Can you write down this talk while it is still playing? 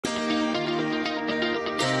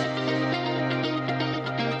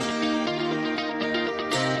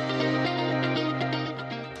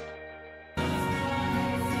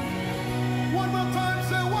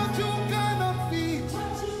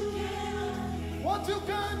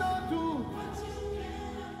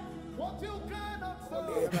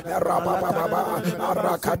Rababa,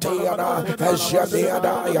 Arakatiana,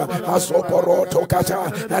 Jabiadaya, Asoporoto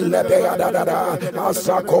Kata, Lebeadada,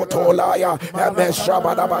 Asakotolaya,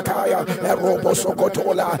 Meshabadabakaya,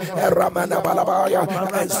 Robosokotola, Ramana Balabaya,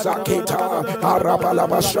 Sakita,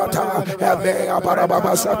 Arabalabashata, Mea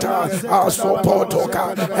Barababasata,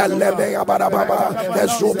 Asopotoka, Lemea Barababa,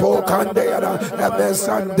 Supo Candeana,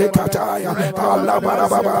 Mesandekataya,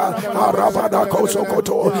 Alabarababa, Arabada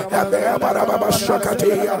Kosokoto, Mea Barababa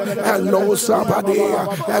Shakatia, Lo Sabadia,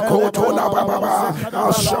 Kotola Baba,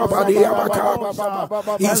 Ashabadia Baka,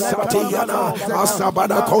 Isatiana,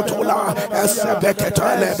 Asabada Kotola, Esebeketa,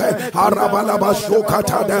 Arabalaba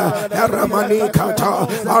Shukatada, Eramanikata,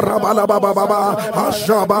 Arabalababa,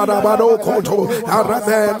 Ashabada Koto,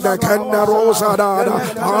 Aramenda Kenda Rosadada,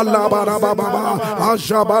 Alabarababa,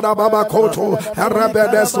 Ashabada Baba Koto,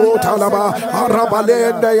 Arabedeso Talaba,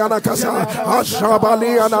 Arabalenda Yanakasa,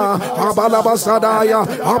 Ashabaliana, Abalabasadaya,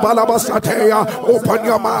 Abalabasatea. Open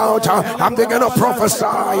your mouth. I'm going to prophesy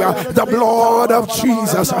the blood of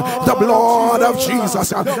Jesus, the blood of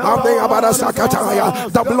Jesus. I'm about to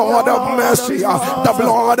sakataya, the blood of mercy, the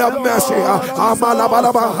blood of mercy.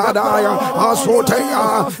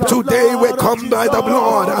 Today we come by the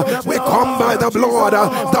blood. We come by the blood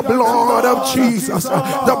of Jesus,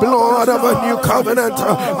 the blood of a new covenant.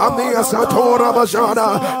 Amia Satora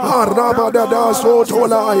Bajana, Arabada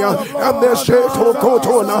Sotolaya, and the Sheto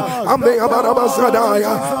Kotola, Amia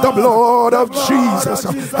Barabazadaya, the blood of Jesus,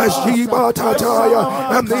 as Shiba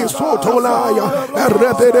Tataya, and the Sotolaya, and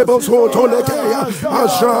Rebedebo Sotolekea,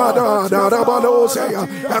 Ashada, Darabalosea,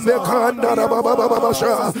 and the Kanda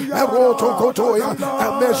Bababasha, and Roto Kotoya,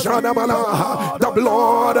 and the Shadabala, the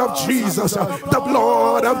blood of Jesus, the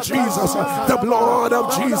blood of Jesus, the blood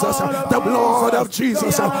of Jesus, the blood of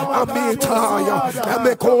Jesus, Amitaya, and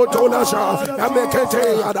the Kotolasha, and the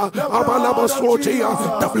Keteada, Abalabasotia,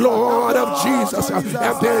 the blood of Jesus, and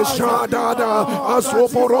the Shadada,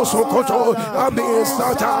 Asoporoso Koto,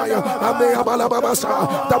 Amisataya,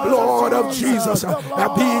 Ameabalabasa, the blood of Jesus,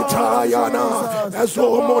 Abitayana,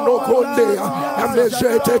 Azomonokondea, and the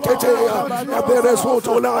Sheteketea, and the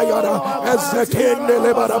Resotolaya, as the Kende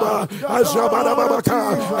Lebaraba, Azabarabaka,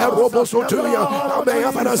 and Robosoturia,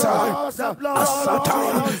 Ameabarasa,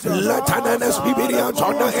 Asataya, let an NSPPD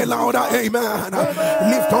on the louder, amen.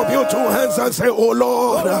 Lift up your two hands and say, oh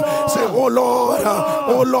Lord, say, oh Lord,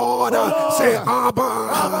 oh Lord, say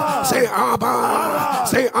Abba, say Abba,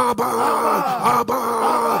 say Abba, Abba.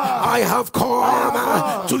 I have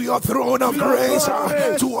come to your throne of grace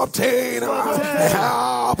to obtain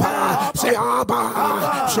help. Say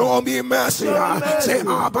Abba, show me mercy. Say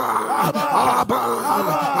Abba, Abba,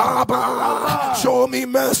 Abba, show me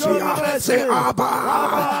mercy. Say Abba,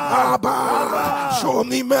 Abba, show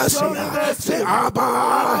me mercy. Say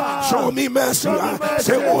Abba, show me mercy.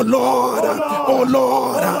 Say oh Lord, oh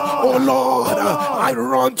Lord, oh Lord, I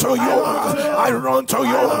run to you, I run to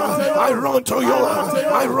you, I run to you,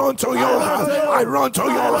 I run to you, I run to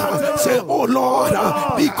you. Say oh Lord,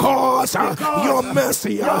 because your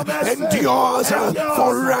mercy endures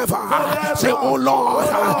forever. Say oh Lord,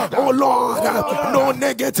 no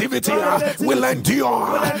negativity will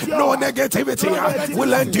endure, no negativity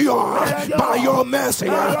will endure. By your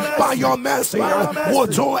mercy,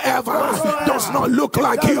 whatsoever does not look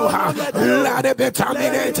like you, let it be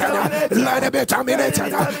terminated, let it be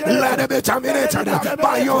terminated, let it be terminated.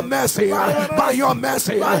 By your mercy, by your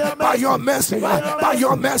mercy, by your mercy, by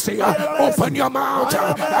your mercy. Open your mouth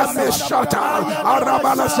and be shut.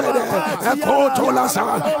 Arabala said,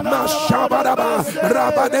 Ekotolasa, Mashabadaba,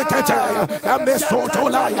 Rabadekete, and be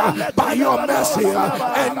Sotolaya. By your mercy,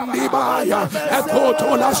 and Nibaya,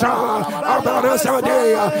 Ekotolasa,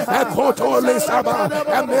 Abarasadea, Ekotolisaba,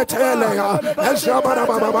 and Metelea, and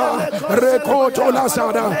Shabadababa,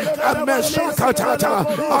 Rekotolasada, and Meshakatata,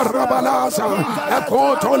 Arabalasa,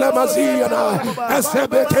 Ekotolemasiana, and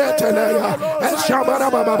Sebeketelea, and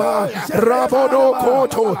Shabadababa, Rabodo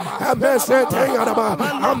Koto, and Meseteanaba,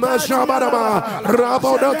 and Meshabadaba,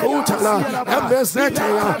 Raboda Kutala, and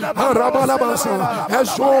Mesetea, Arabalabasa, and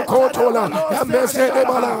Shokotola, and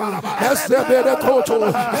Mesedebala, and Sebedekoto,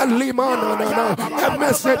 and Limana, and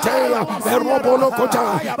Mesetea, and Robolokota,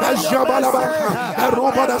 and Shabalaba, and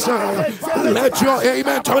Robadasa. Let your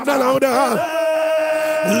amen turn louder.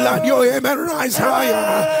 Let your amen rise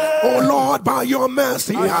higher. Oh Lord, by your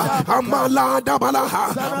mercy, we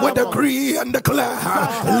decree and declare,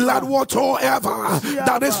 let whatsoever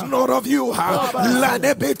that is not of you, let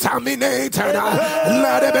it be terminated.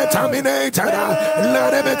 Let it be terminated.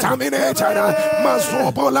 Let it be terminated.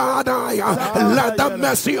 Let the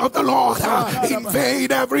mercy of the Lord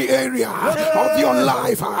invade every area of your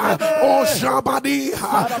life. Oh Shabadi,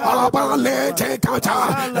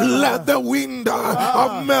 let the wind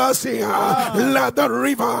of mercy, let the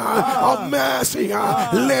river of mercy,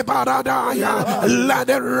 let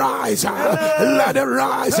it rise, let it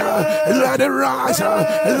rise, let it rise,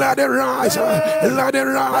 let it rise, let it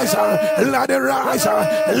rise, let it rise.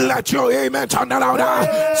 Let your amen turn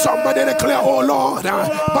louder. Somebody declare, oh Lord,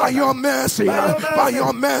 by your mercy,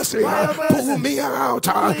 pull me out,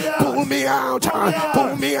 pull me out,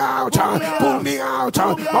 pull me out, pull me out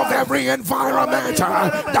of every environment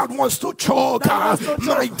that wants to choke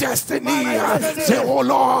my destiny. Say, oh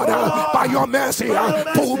Lord, by your mercy,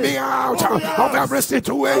 pull me out of every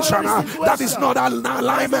situation that is not in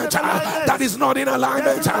alignment, that is not in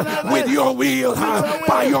alignment with your will.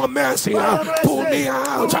 By your mercy, pull me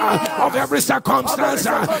out of every circumstance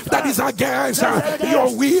that is against your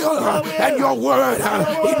will and your word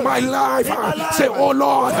in my life. Say, oh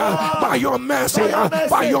Lord, by your mercy,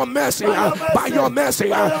 by your mercy, by your mercy,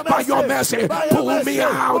 by your mercy, pull me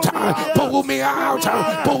out, pull me out,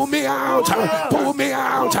 pull me out, pull me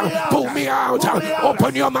out, pull me out.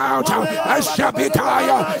 Open your mouth.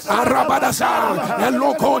 Ashabitaya, Arabadasa,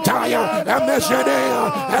 Elokotaya,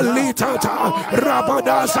 Emeshedea, Elitata,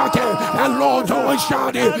 Rabadasake, Eloto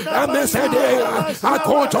Shadi, Emesedea,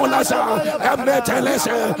 Akotolasa,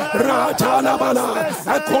 Emetelese, Ratalabala,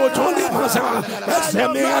 Akotolibasa,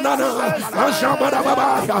 Esemianana,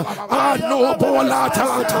 Ashabarabaya,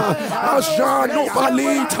 Anobolatata,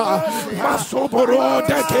 Ashanobalita, Masoboro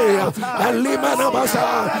Dekea, Elimanabasa,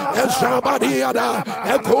 Eshabadiada,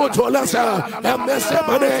 Ekotolasa,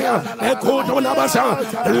 Emesemanea, Ekotolabasa.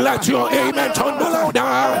 Let your amen turn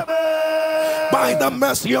louder. By the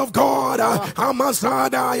mercy of God,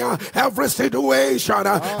 every situation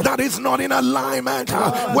that is not in alignment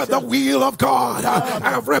with the will of God,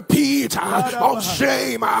 every pit of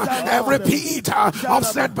shame, every pit of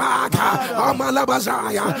setback,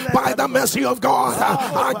 by the mercy of God,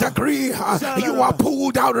 I decree you are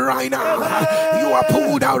pulled out right now. You are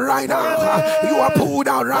pulled out right now. You are pulled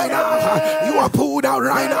out right now. You are pulled out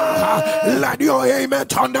right now. Let your amen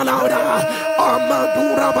turn louder.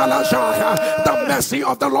 The mercy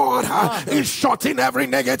of the Lord is shutting every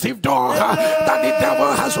negative door that the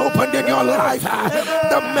devil has opened in your life.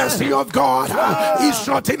 The mercy of God is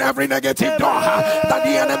shutting every negative door that the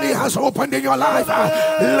enemy has opened in your life.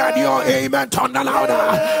 Let your amen turn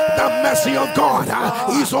louder. The mercy of God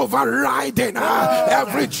is overriding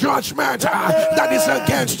every judgment that is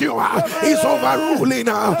against you. Is overruling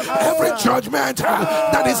every judgment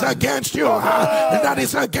that is against you. That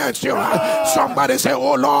is against you. Somebody say,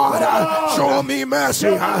 oh Lord, show me mercy.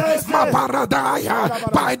 My paradise,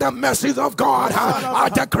 by the mercies of God, I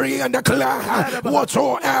decree and declare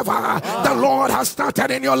whatsoever the Lord has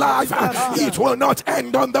started in your life, it will not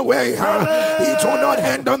end on the way. It will not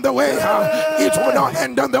end on the way. It will not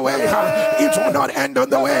end on the way. It will not end on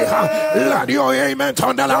the way. Let your amen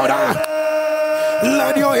turn louder.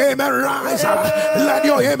 Let your amen rise. Let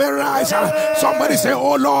your amen rise. Somebody say,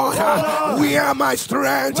 oh Lord, where my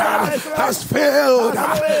strength has failed,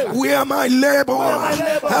 where my labor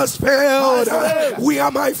has failed,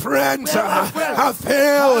 where my friends have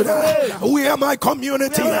failed, where my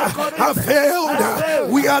community have failed,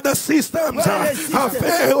 where the systems have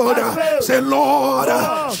failed. Say, Lord,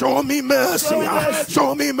 show me mercy.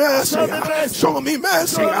 Show me mercy. Show me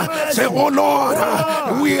mercy. Say, oh Lord,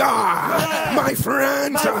 we are my friends.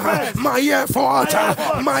 My effort,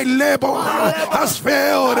 my labor has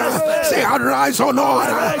failed. Say, arise, O Lord.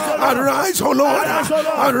 Arise, O Lord.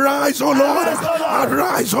 Arise, O Lord.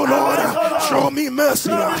 Arise, O Lord. Show me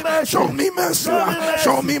mercy. Show me mercy.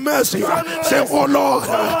 Show me mercy. Say, oh Lord,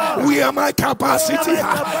 where my capacity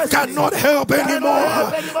cannot help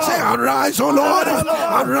anymore. Say, arise, O Lord.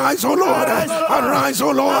 Arise, O Lord. Arise,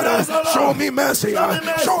 O Lord. Show me mercy.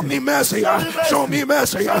 Show me mercy. Show me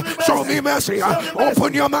mercy. Show me mercy.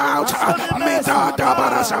 Open your mouth. Mita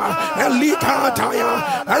Dabarasa,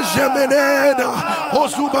 Elikataya, Ajemeneda,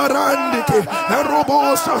 Osubarandiki,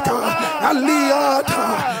 Erobosaka,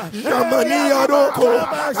 Aliata, Shamania Roko,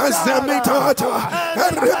 Azemitata,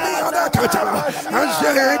 Remiana Kata,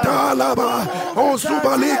 Azeta Laba,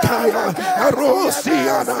 Osubalikaya,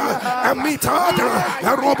 Rosiana, Amitata,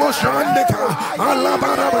 Roboshandeka,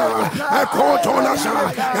 Alabaraba, Akotolasha,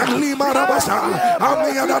 and Limarabasa,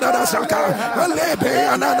 Amiadadasaka, Alepe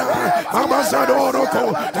Anana, Amazadoroko,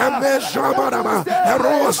 Ameshabaraba,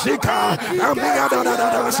 Rosika,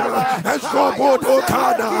 Amiadadasa, and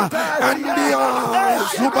Sobotokada, and Dia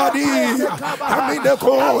Subadi,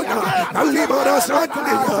 Aminakona, Alibara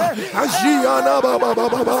Sandia, Ajiana Baba,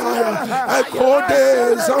 Akode,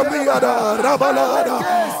 Zamiada, Rabalada,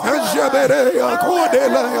 Ajaberea,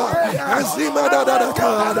 Kodelaya, Azimada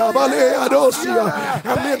Kada, Balea Dosia,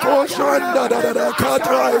 Amikoshanda,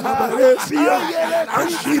 Kataya, Balesia,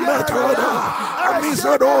 Ashimakada,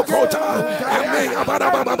 Amizado Kota,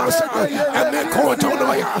 Ameabarababasa,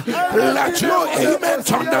 Amekotonoya. Let your amen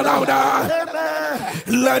thunder louder.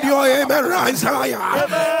 Let your amen rise higher.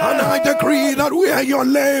 And I decree that we are your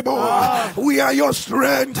labor, we are your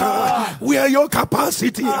strength, we are your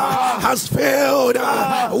capacity has failed.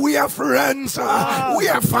 We are friends, we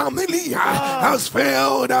are family has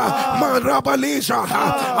failed. Marabalisha,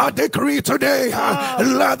 I decree today,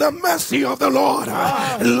 let the mercy of the Lord,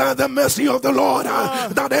 let the mercy of the Lord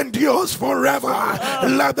that endures forever,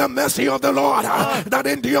 let the mercy of the Lord that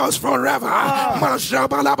endures forever.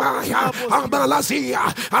 Mashabalabaya, Amalazia,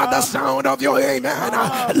 at the sound of your amen,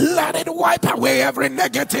 let it wipe away every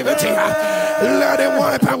negativity. Let it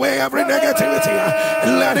wipe away every negativity.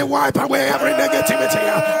 Let it wipe away every negativity.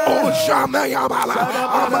 Oh, Shamayabala,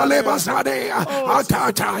 Amalebazadea,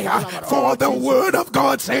 Atataya. For the word of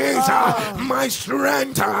God says, my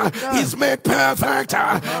strength is made perfect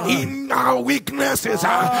in our weaknesses.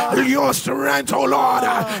 Your strength, oh Lord,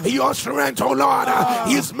 your strength, oh Lord,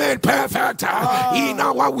 is made perfect in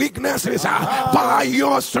our weaknesses. By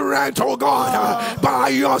your strength, oh God, by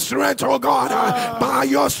your strength, oh God, by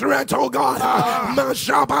your strength, oh God.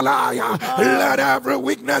 Mashabalaya, let every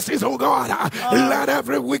weakness, oh God, let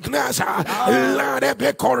every weakness, let it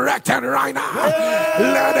be corrected right now.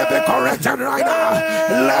 Let it be corrected right now.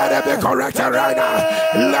 Let it be corrected right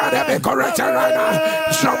now. Let it be corrected right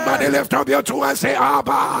now. Somebody lift up your two and say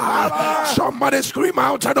Abba. Somebody scream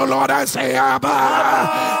out to the Lord and say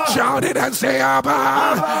Abba. Shout it and say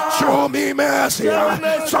Abba. Show me mercy.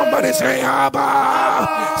 Somebody say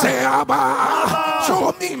Abba. Say Abba.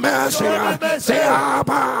 Show me mercy. Say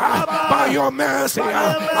Abba. By your mercy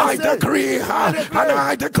I decree and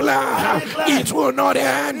I declare it will not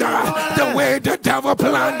end the way the devil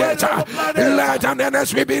planned it. Let an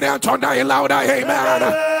NSPPD thunder louder, amen.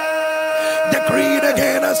 Decreed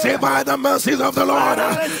again and say by the mercies of the Lord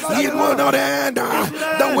it will not end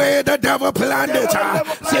the way the devil planned it.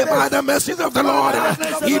 Say by the mercies of the Lord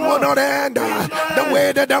it will not end the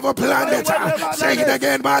way the devil planned it. Say it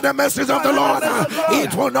again, by the mercies of the Lord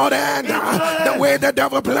it will not end the way the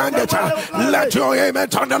devil planned it. Let your amen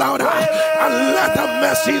thunder louder and let the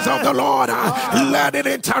mercies of the Lord let it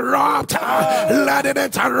interrupt, let it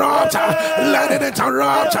interrupt, let it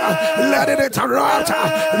interrupt, let it interrupt,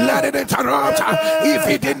 let it interrupt. If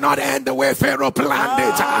it did not end the way Pharaoh planned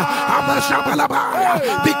it,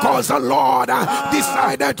 because the Lord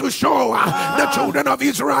decided to show the children of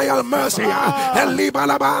Israel mercy. For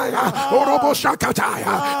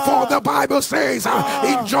the Bible says,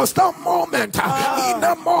 in just a moment, in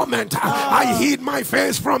a moment, I hid my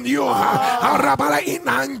face from you. In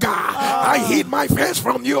anger, I hid my face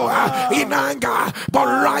from you in anger. But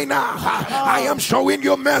right now, I am showing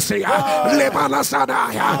you mercy.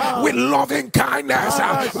 With loving kindness,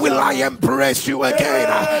 will I embrace you again?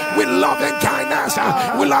 With loving kindness,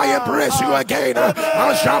 will I embrace you again?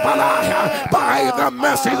 By the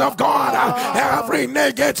mercies of God, every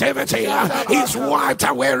negativity is wiped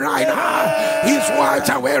away right now. He's wiped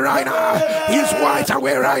away right now. He's wiped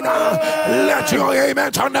away right now. Let your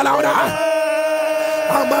amen turn louder.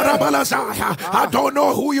 I don't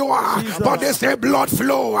know who you are, but they say blood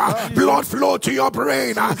flow to your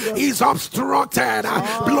brain is obstructed.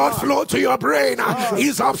 Blood flow to your brain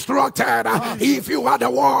is obstructed. If you are the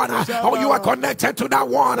one or you are connected to that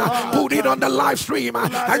one, put it on the live stream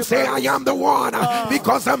and say I am the one,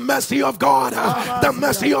 because the mercy of God, the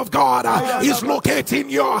mercy of God is locating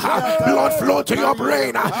your blood flow to your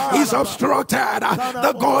brain is obstructed.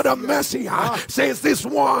 The God of mercy says this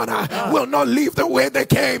one will not leave the way they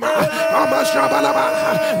came. By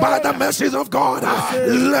the mercies of God,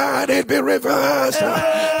 let it be reversed.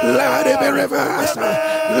 Let it be reversed.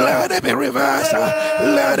 Let it be reversed.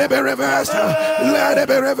 Let it be reversed. Let it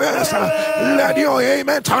be reversed. Let your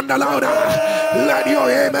amen thunder louder. Let your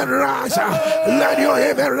amen rise. Let your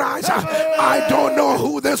amen rise. I don't know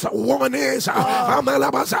who this one is.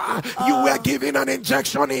 You were given an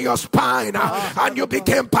injection in your spine and you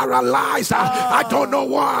became paralyzed. I don't know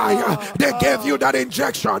why they gave you that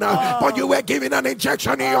injection, but you were given an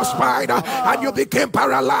injection in your spine and you became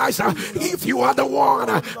paralyzed. If you are the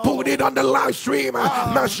one, put it on the live stream.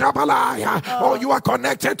 Or you are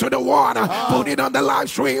connected to the one, put it on the live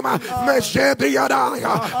stream.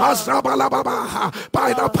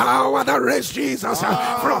 By the power that raised Jesus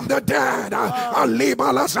from the dead,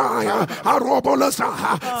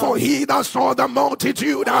 for he that saw the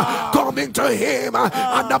multitude coming to him,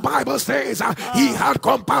 and the Bible says he had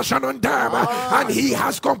compassion on them, and he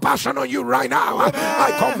has compassion on you right now.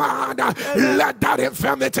 I command, let that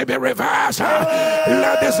infirmity be reversed.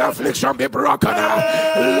 Let this affliction be broken.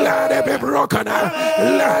 Let it be broken.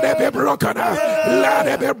 Let it be broken. Let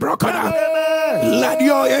it be broken. Let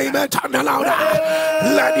your amen turn louder.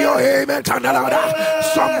 Let your amen turn louder.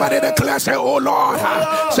 Somebody declare, say, oh Lord.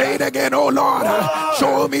 Say it again, oh Lord.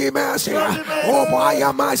 Show me mercy. Oh, why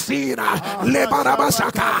am I seeing?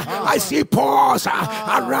 I see pores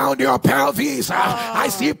around your pelvis. I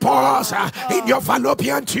see pores in your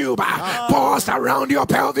fallopian tube. Pores around your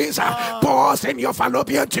pelvis. Pores in your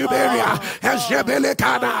fallopian tube area.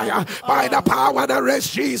 By the power that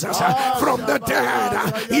raised Jesus from the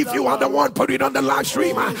dead. If you are the one, put it on the live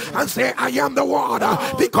stream and say, I am the one,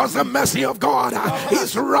 because the mercy of God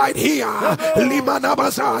is right here. By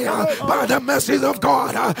the mercy of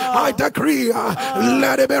God, I decree,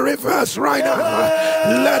 let it be reversed right now.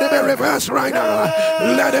 Let it be reversed right now.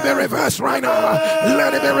 Let it be reversed right now.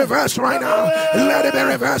 Let it be reversed right now. Let it be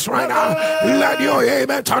reversed right now. Let your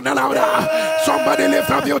amen turn louder. Somebody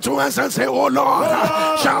lift up your two hands and say, oh Lord.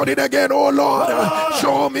 Shout it again, oh Lord.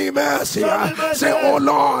 Show me mercy. Say, oh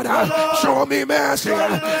Lord, show me mercy.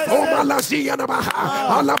 Oh,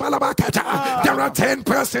 there are 10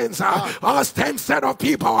 persons, 10 set of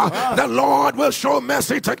people. The Lord will show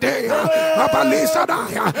mercy today.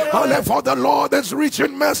 For the Lord is rich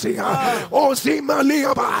in mercy. Oh,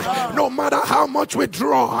 no matter how much we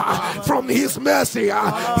draw from his mercy,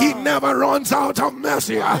 he never runs out of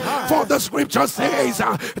mercy. For the scripture says,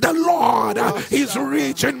 the Lord is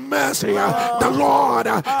rich in mercy. The Lord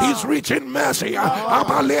is rich in mercy. And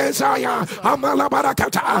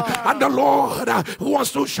the Lord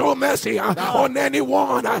wants to show mercy on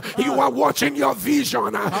anyone. You are watching your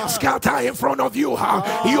vision scatter in front of you.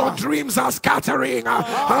 Your dreams are scattering.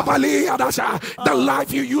 The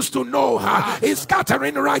life you used to know is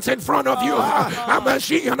scattering right in front of you.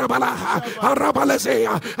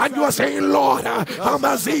 And you are saying, Lord,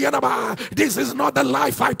 this is not the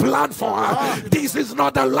life I planned for. This is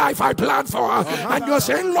not the life I planned for. And you are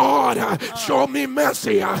saying, Lord, show me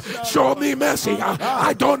mercy. Show me mercy.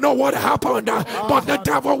 I don't know what happened, but the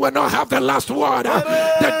devil will not have the last word.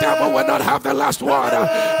 The devil will not have the last word.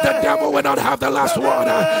 The devil will not have the last word.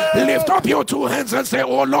 Lift up your two hands and say,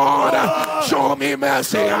 oh Lord, show me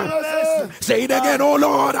mercy. Say it again, oh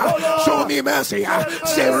Lord, show me mercy.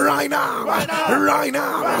 Say right now,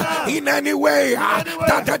 in any way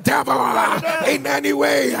that the devil, in any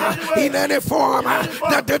way, in any form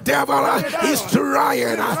that the devil is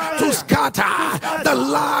trying to scatter the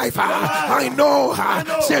life I know.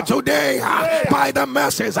 Say today, by the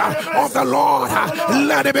mercies of the Lord,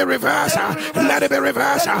 let it be reversed. Let it be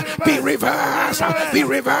reversed. Be reversed. Be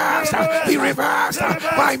reversed. Be reversed.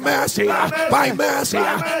 By mercy. By mercy.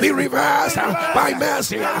 Be reversed. By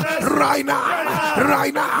mercy, right now,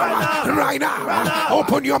 right now, right now.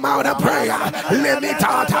 Open your mouth and pray.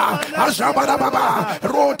 Limitata, Ashabadababa,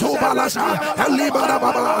 Roto Balasa,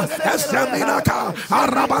 Alibarababa, Eseminaka,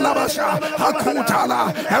 Arabalabasha,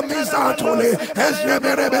 Hakutala, Emizatuli,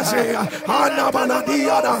 Esjeberebese,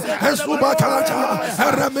 Anabaladiada, Esubakata,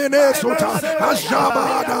 Ereminesuta,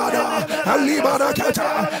 Ashabadada, Alibarakata,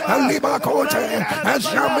 Alibakote,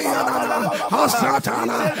 Esjamiana,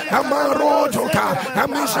 Asatala, Amarotoka,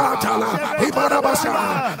 Amisatala, Ibarabasa,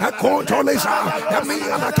 Akotolesa,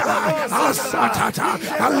 Amianaka, Asatata,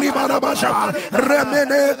 Alibarabasha,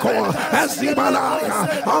 Remeneko, Azibalaya,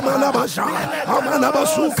 Amalabasha,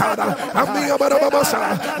 Amalabasukada, Amiabarabasa,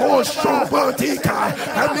 Oshobatika,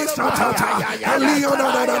 Amisatata,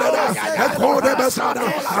 Alionada, Akodebasada,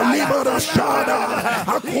 Alibarashada,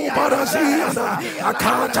 Akubarazina,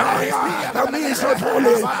 Akataya,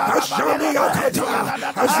 Amisatole, Ashamiakata,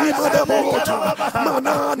 Azima de Bota,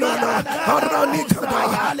 Manana, Aranikada,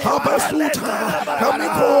 Habasuta,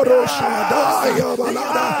 Amikoro Shadaya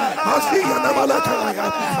Balada, Azina Balataya,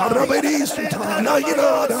 Araberisuta,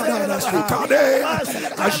 Nainada, Sukade,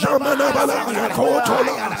 Ashamana Balaya,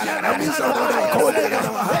 Kotola, Amizana, Kodea,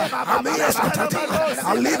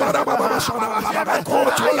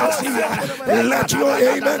 Let your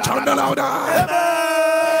amen turn the louder.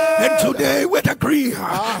 And today we decree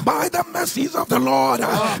by the mercies of the Lord,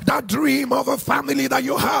 that dream of a family that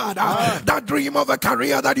you had, that dream of a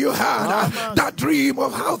career that you had, that dream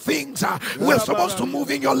of how things were supposed to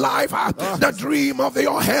move in your life, the dream of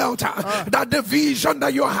your health, that the vision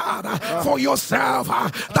that you had for yourself,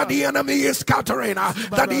 that the enemy is scattering,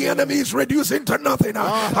 that the enemy is reducing to nothing.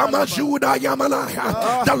 The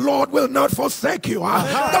Lord will not forsake you.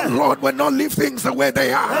 The Lord will not leave things the way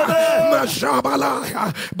they are.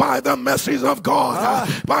 By the mercies of God,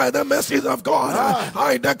 by the mercies of God,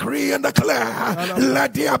 I decree and declare,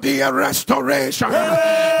 let there be a restoration.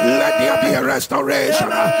 Let there be a restoration.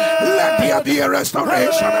 Let there be a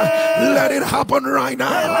restoration. Let it happen right now.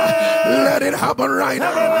 Let it happen right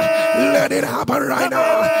now. Let it happen right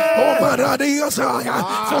now. Oh,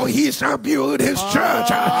 for he shall build his church.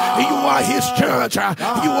 You are his church.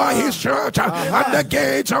 You are his church. And the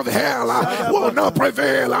gates of hell will not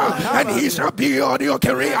prevail. And he shall build your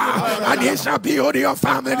career. And he shall build your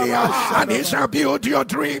family. And he shall build your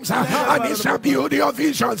dreams. And he shall build your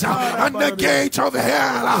visions. And the gates of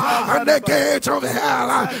hell. And the gates of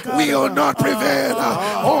hell will not prevail.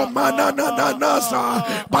 Oh,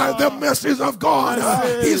 manananasa. By the mercies of God.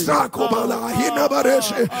 Isakubala.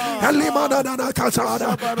 Hinabareshi. Elimanana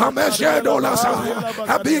Kasada. Ameshedolasaya.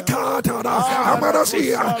 Abikatada.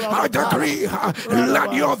 Amarasia. I decree.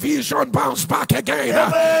 Let your vision bounce back again.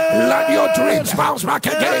 Let your dreams bounce back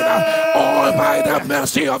again. All by the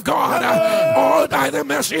mercy of God. All by the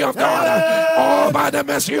mercy of God. All by the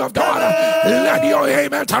mercy of God. Let your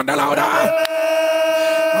amen turn the louder.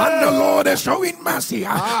 And the Lord is showing mercy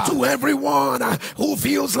to everyone who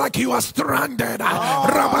feels like you are stranded. You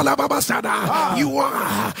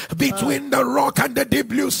are between the rock and the deep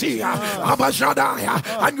blue sea.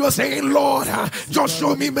 And you're saying, Lord, just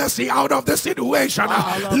show me mercy out of the situation.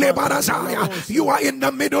 You are in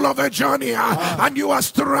the middle of a journey and you are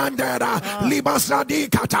stranded.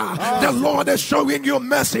 The Lord is showing you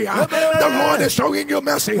mercy. The Lord is showing you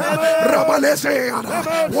mercy.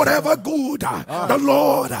 Whatever good the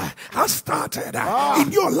Lord has started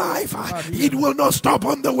in your life, it will not stop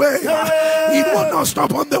on the way. It will not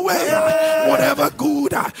stop on the way. Whatever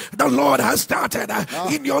good the Lord has started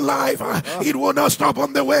in your life, it will not stop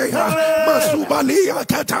on the way.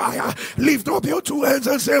 Lift up your two hands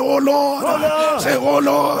and say, oh Lord, say, oh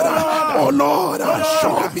Lord, oh Lord,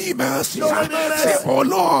 show me mercy. Say, oh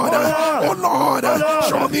Lord,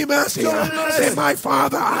 show me mercy. Say, my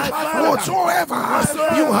Father, whatsoever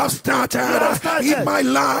you have started in my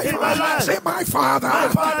life, say, my Father,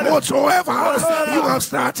 whatsoever you have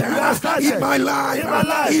started in my life,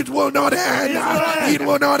 it will not end. It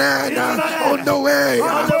will not end on the way.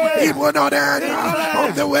 It will not end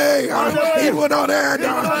on the way. It will not end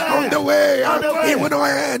on the way. It will not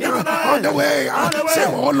end on the way. Say,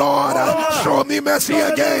 oh Lord, show me mercy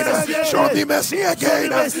again. Show me mercy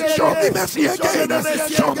again. Show me mercy again.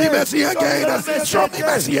 Show me mercy again. Show me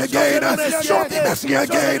mercy again. Show me mercy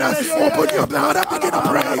again. Open your mouth and begin to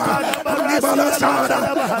pray.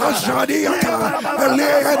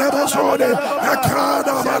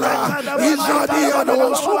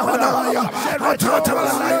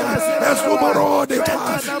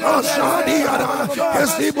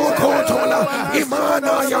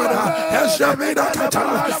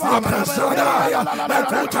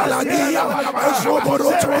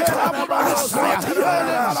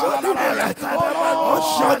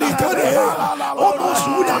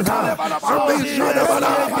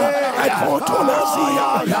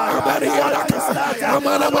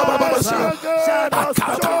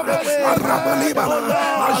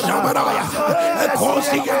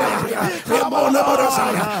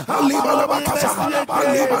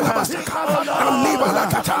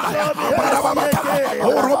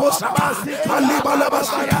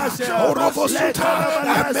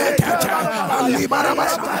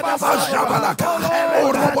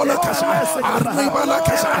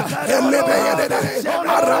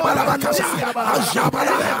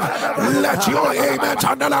 Let your amen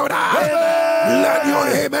turn the louder. Let your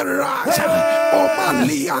amen rise.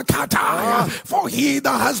 For he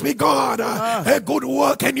that has begun a good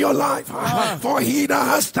work in your life, for he that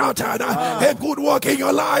has started a good work in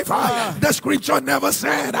your life, the scripture never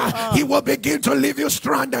said he will begin to leave you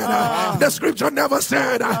stranded. The scripture never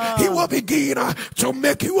said he will begin to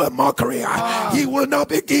make you a mockery. He will not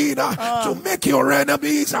begin to make your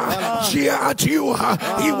enemies jeer at you.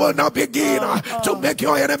 He will not begin to make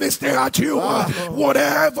your enemies stare at you.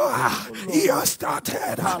 Whatever he has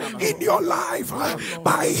started in your life, life.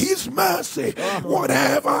 By His mercy,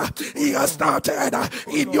 whatever He has started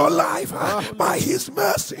in your life, by His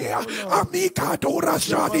mercy, Amikadora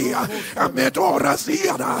Shadia, Amedora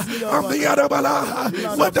Siana,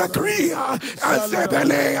 Amiadabala, with the Kriya,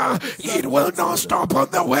 Azebelea, it will not stop on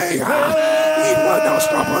the way. It will not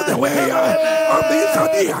stop on the way.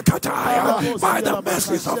 By the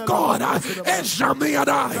mercies of God,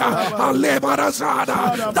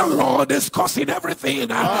 the Lord is causing everything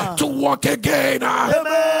to work again.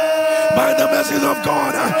 By the mercies of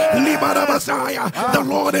God, the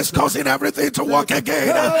Lord is causing everything to work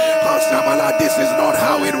again. This is not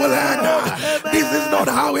how it will end. This is not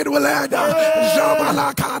how it will end.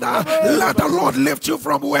 Let the Lord lift you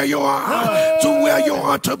from where you are to where you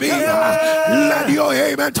ought to be. Let your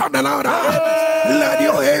amen turn louder. Let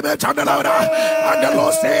your amen turn louder. And the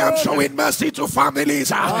Lord say, I'm showing mercy to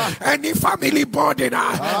families. Any family burden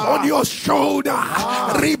on your shoulder,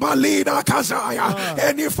 Ribalina Kazaya.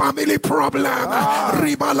 Any family problem,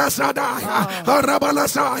 Ribalasadaya,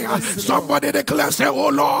 Rabalasaya. Somebody declare, say, oh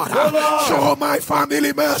Lord, show my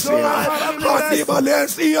family mercy.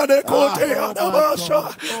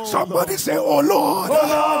 Somebody say, oh Lord,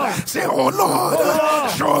 say, oh Lord,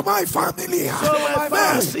 show my family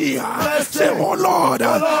mercy. Say, oh Lord,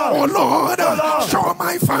 show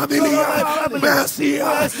my family mercy.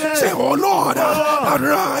 Say, oh Lord,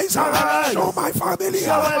 arise, show my family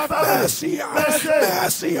mercy,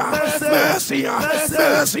 mercy, mercy,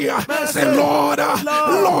 mercy. Say, Lord,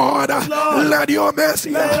 Lord, let your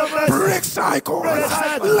mercy break cycles.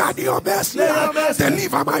 Let your mercy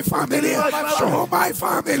deliver my family. Show my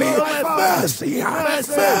family mercy,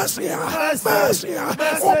 mercy, mercy.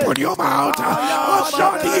 Open your mouth.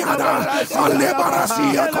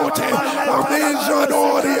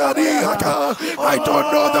 I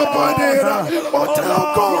don't know the burden, but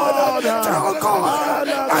tell God, tell God.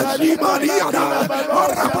 Azimaniana,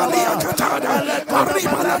 Arabalia Katana,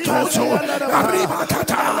 Aribala Toso,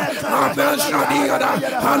 Aribakata, Amashadiana,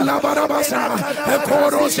 Alabarabasa,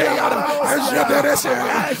 Ekoroseana, Ezeberese,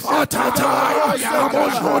 Atata,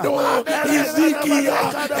 Amoshodo, Ezekia,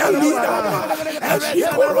 Elina,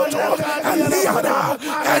 Ezikoroto, Eliana,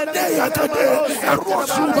 Eneatade,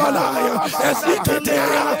 Erosubalaya,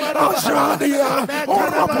 Eziketea, Ashadia,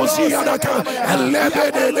 Oraposianaka,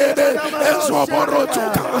 Elebede,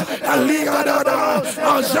 Ezoborotuka, Aliadada,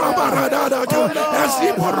 Azabaradaka,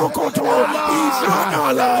 Eziborokoto,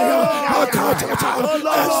 Izanalaya, Akatata,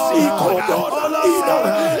 Ezikodo, Ida,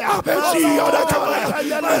 Abesiadaka,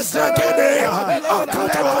 Ezekedea,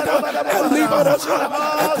 Akatada, Elibarasa,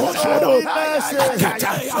 Ekoshodo,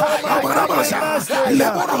 Akataya, Abarabasa,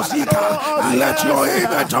 Leborosika. Let your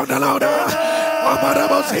amen turn louder.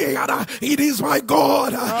 It is my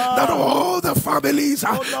God that all the families,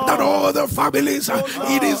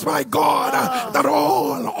 it is my God that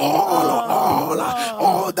all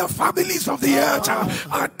the families of the earth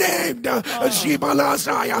are named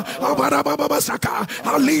Shimalasaya, Abarababasaka,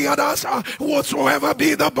 Aliadasa, whatsoever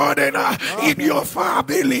be the burden in your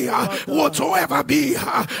family, whatsoever be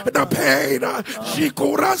the pain,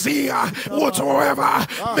 Shikurazia, whatsoever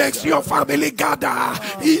makes your family gather,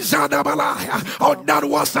 Izanabalaya, on that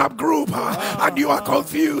WhatsApp group, and you are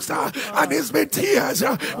confused, and it's been tears,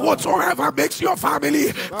 whatsoever makes your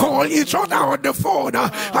family call each other on the phone,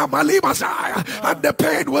 and the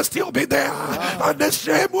pain will still be there, and the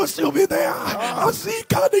shame will still be there. By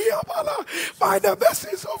the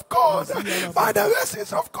mercies of God, by the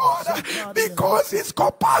mercies of God, because His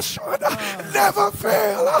compassion never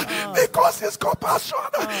fail, because His compassion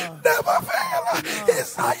never fail.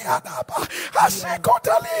 Isayanaba,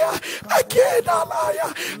 Asikotalia,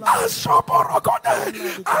 Akedalaya, Asoporokoda,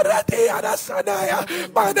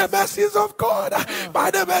 Aradeanasanaya. By the mercies of God,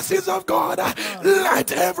 by the mercies of God,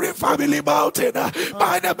 let every family mountain,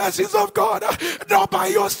 by the mercies of God, not by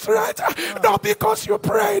your strength, not because you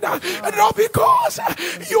prayed, not because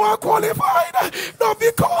you are qualified, not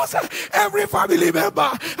because every family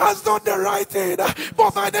member has done the right thing,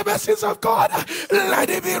 but by the mercies of God, let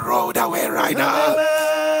it be rolled away right now.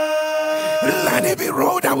 Let it be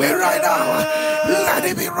rolled away right now. Let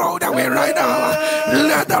it be rolled away right now.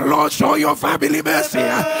 Let the Lord show your family mercy.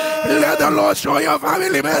 Let the Lord show your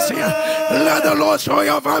family mercy. Let the Lord show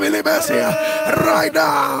your family mercy. Right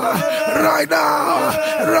now. Right now.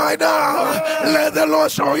 Right now. Let the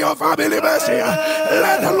Lord show your family mercy.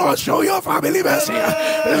 Let the Lord show your family mercy.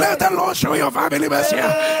 Let the Lord show your family mercy.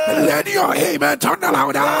 Let your amen turn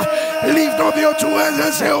louder. Lift up your two hands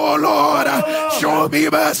and say, oh Lord, show me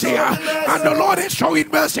mercy. And the Lord is showing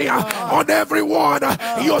mercy on everyone.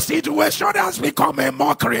 Your situation has become a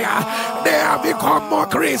mockery. They have become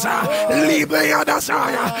mockeries. They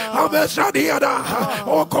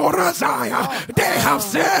have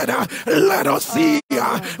said, let us see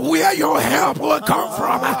where your help will come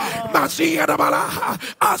from.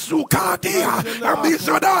 Asukadia,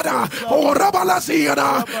 Amizadada,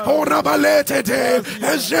 Orabalasiada, Orabaletete,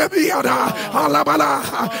 Ezebiada,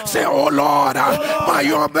 Alabala. Say, oh Lord, by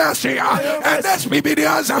your mercy, and NSPPD,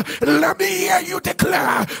 let me hear you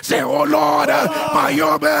declare. Say, oh Lord, by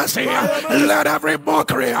your mercy, let every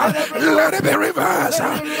mockery, let it be reversed,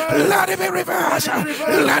 let it be reversed,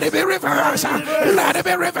 let it be reversed, let it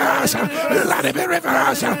be reversed, let it be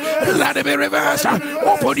reversed, let it be reversed.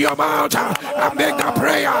 Open your mouth and make the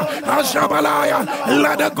prayer.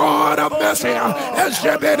 Let the God of mercy,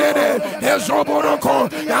 Ezoboroko,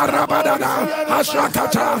 Arabadana,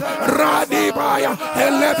 Ashakata, Radibaya,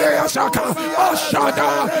 Elebeasaka, Ashada,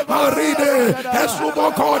 Aride,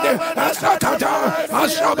 Esubokode, Asakata,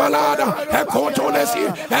 Ashabalada, Ekotolesi,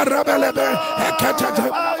 Erabelebe, Ekatata,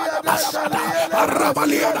 Asada,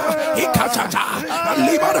 Arabaliana, Ikatata,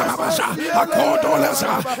 Libarabasa,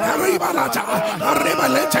 Akotolesa, Ribalata,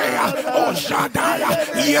 Ribaletea, Oshadaya.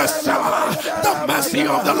 Yes, sir. The mercy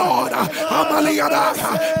of the Lord. Amaliana,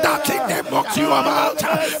 that thing that mocks you about,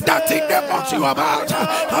 that thing that mocks you about.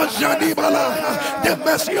 The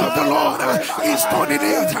mercy of the Lord is turning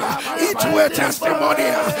it into a testimony.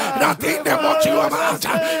 That thing that mocks you about.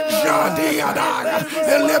 Jadiana,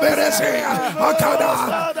 Eliberese,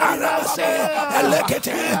 Akada, Arabase,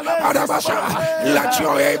 Elekete, Arabasha. Let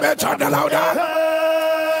your amen turn louder.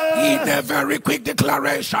 In a very quick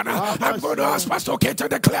declaration, I'm going to ask Pastor K to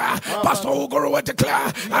declare, Pastor Ugoro will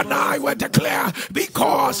declare, and I will declare,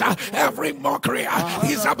 because every mockery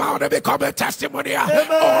is about to become a testimony, all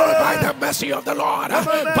by the mercy of the Lord.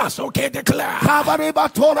 Pastor K declare. About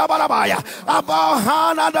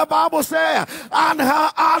Hannah, the Bible says, and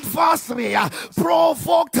her adversary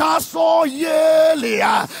provoked her so yearly.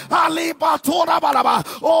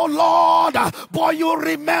 Oh Lord, but you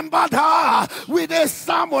remembered her with a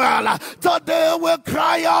Samuel. Today we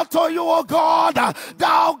cry out to you, O God,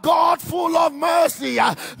 thou God full of mercy.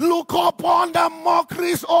 Look upon the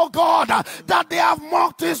mockeries, O God, that they have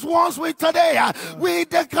mocked these ones with today. We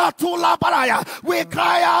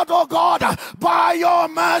cry out, O God, by your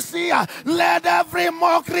mercy, let every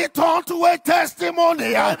mockery turn to a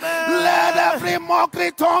testimony. Let every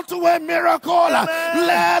mockery turn to a miracle.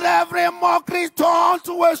 Let every mockery turn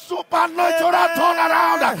to a supernatural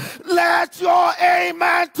turnaround. Let your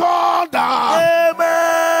amen turn down.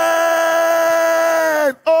 Amen.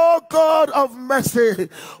 Oh God of mercy,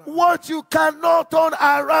 what you cannot turn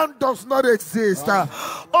around does not exist.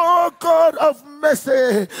 Oh God of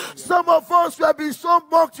mercy, some of us who have been so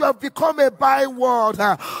mocked, you have become a byword.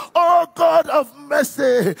 Oh God of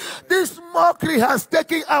mercy, this mockery has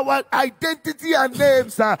taken our identity and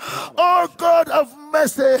names. Oh God of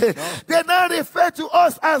mercy, they now refer to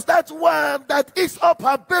us as that one that eats up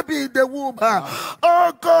her baby in the womb.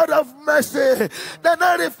 Oh God of mercy, they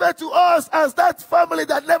now refer to us as that family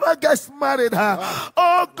that never gets married.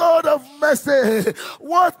 Oh God of mercy,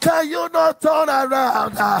 what can you not turn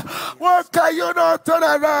around? What can you not turn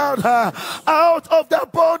around? Out of the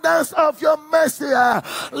abundance of your mercy,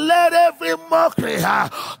 let every mockery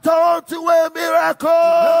turn to a miracle.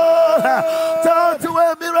 Turn to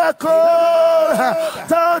a miracle.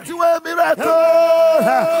 Turn to a miracle.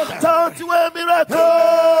 Turn to a miracle.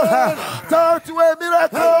 Turn to a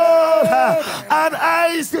miracle. And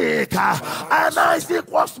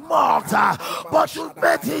Isaac was mocked, but you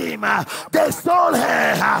met him. They stole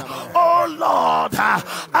her. Oh Lord,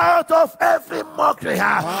 out of every mockery,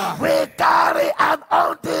 we carry an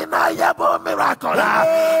undeniable miracle.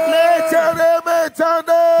 Let your name turn.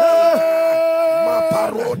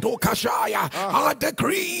 I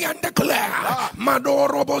decree and declare,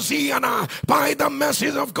 by the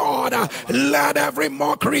mercies of God, let every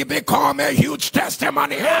mockery become a huge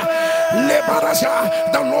testimony.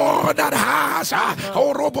 The Lord that has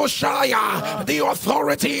the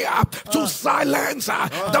authority to silence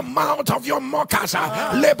the mouth of your mockers.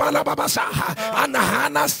 And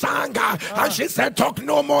Hannah sang, and she said, talk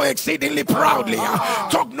no more exceedingly proudly.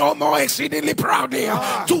 Talk no more exceedingly proudly.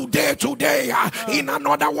 Today, in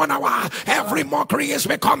another 1 hour, every mockery is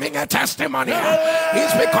becoming a testimony.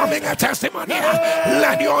 It's becoming a testimony.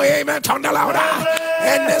 Let your amen turn louder.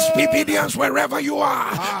 NSPPDs, wherever you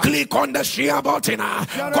are, click on the share button,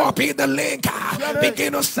 copy the link,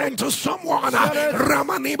 begin to send to someone.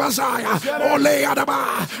 Ramani Bazaya, Ole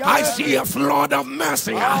Adaba. I see a flood of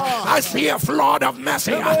mercy. I see a flood of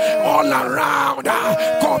mercy all around.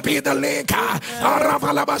 Copy the link.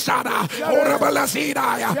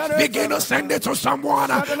 Begin to send it to someone.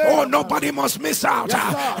 Oh, nobody must miss out.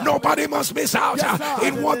 Nobody must miss out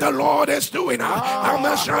in what the Lord is doing.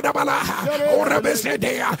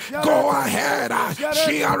 Go ahead.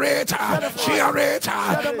 Share it. Share it.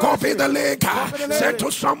 Copy the link. Send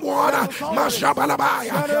to someone.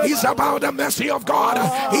 He's about the mercy of God.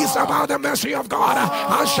 He's about the mercy of God.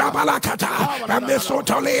 Ashabalakata,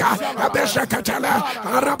 Amisotolia, Abeshakatela,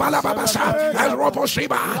 Arabalabasa, and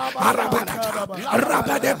Roboshiba, Arabakata,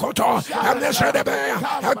 Rabadekoto, Ameshadebe,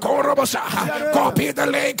 Akorobosa. Copy the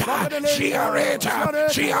link. Share it.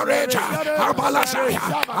 Share it.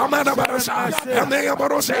 Abalasaya, Amanabarasa,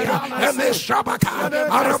 Ameaborosea, Ameshabaka,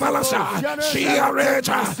 Arabalasa. Share it.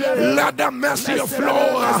 Let the mercy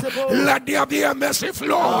flow. Let there be a mercy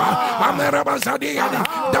flow.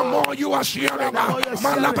 The more you are sharing, the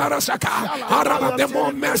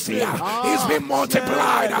more mercy is being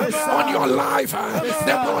multiplied on your life.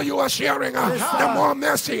 The more you are sharing, the more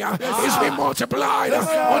mercy is being multiplied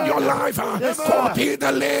on your life. Copy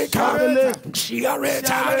the link. Share it.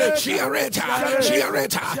 Share it. Share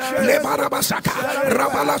it. Lebarabasaka.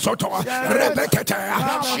 Rabalasoto. Rebekete.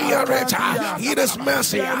 Share it. It is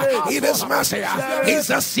mercy. It is mercy. It's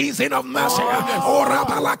a season of mercy.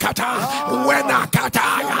 When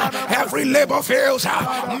every labor fails,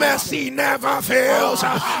 mercy never fails.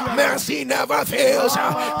 Mercy never fails.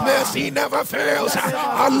 Mercy never fails.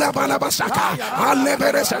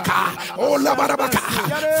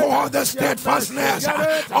 For the steadfastness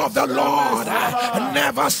of the Lord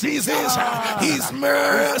never ceases. His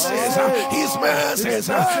mercies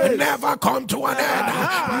never come to an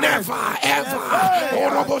end. Never ever.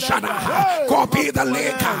 Copy the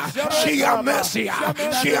link. Share mercy.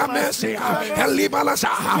 Share mercy.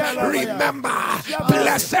 Remember,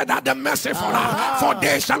 blessed are the merciful, for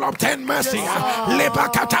they shall obtain mercy.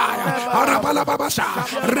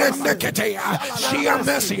 Share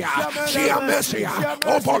mercy. Share mercy.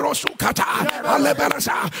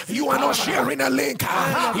 You are not sharing a link.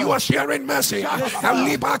 You are sharing mercy.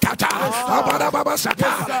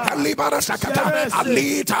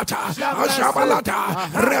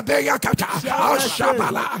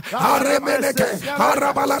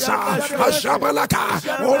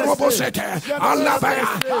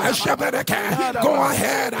 Go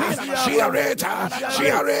ahead, share it,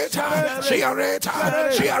 share it, share it,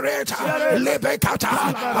 share it.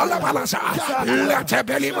 Lebekata, Alabalasa, let a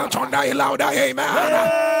believer turn louder,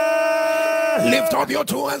 amen. Lift up your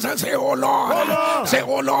two hands and say, oh Lord, say,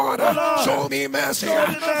 oh Lord, show me mercy.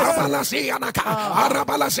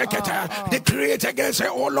 Decree it again, say,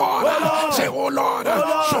 oh Lord,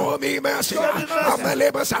 show me mercy.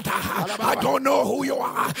 I don't know who you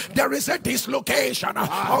are. There is a dislocation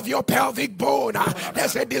of your pelvic bone.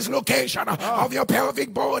 There's a dislocation of your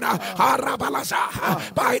pelvic bone. By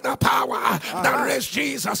the power that raised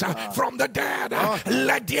Jesus from the dead,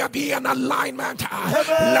 let there be an alignment.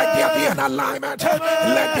 Let there be an alignment.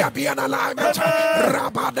 Let there be an alignment.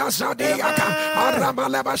 Rabada Zadiaka,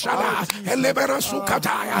 Arabalebashada,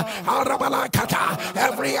 Eleberasukataya, Arabalakata.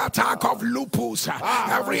 Every attack of lupus,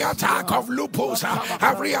 every attack of lupus,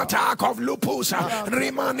 every attack of lupus,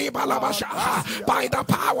 Rimani Balabasha, by the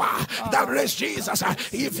power that raised Jesus.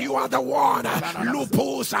 If you are the one,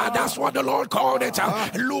 lupus, that's what the Lord called it.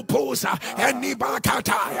 Lupus,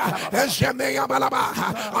 Enibakataya, Eshemea Balaba.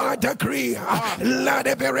 I decree, let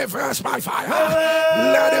it be reversed by fire.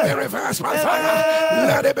 Let it be reversed by fire.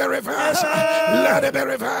 Let it be reversed. Let it be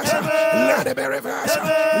reversed. Let it be reversed.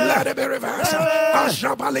 Let it be reversed.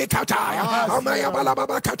 Ashabali kataya. Amaya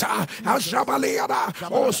balabakata. Ashabaliada.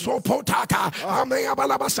 Osopotaka. Amaya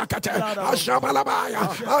balabasakate. Ashabalabaya.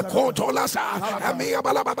 Akotolasa. Amaya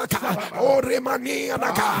balabaka.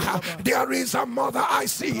 Oremanianaka. There is a mother I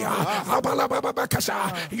see.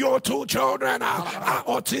 Abalababakasa. Your two children are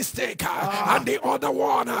autistic, and the other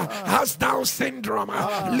one has Down syndrome.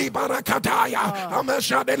 Libarakataya.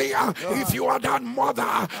 If you are that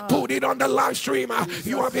mother, put it on the live stream.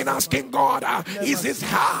 You have been asking God, is this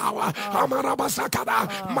how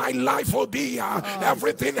my life will be?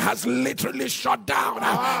 Everything has literally shut down.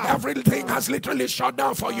 Everything has literally shut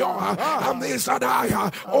down for you. And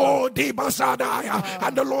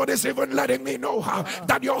the Lord is even letting me know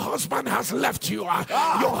that your husband has left you.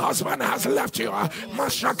 Your husband has left you.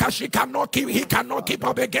 He cannot keep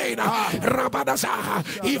up again.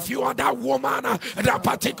 If you are that woman, that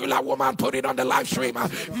particular woman, put it on the live stream.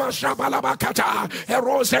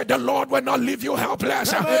 Hero said, the Lord will not leave you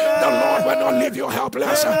helpless. The Lord will not leave you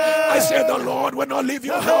helpless. I said, the Lord will not leave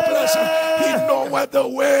you helpless. He knows the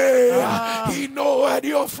way. He knows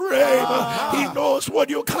your frame. He knows what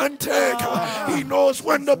you can take. He knows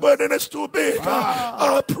when the burden is too big.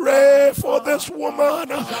 I pray for this woman.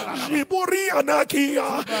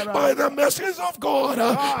 By the mercies of God.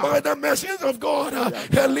 By the mercies of God.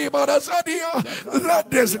 Let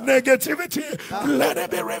this negativity, let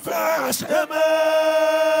it be reversed.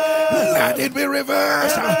 Let it be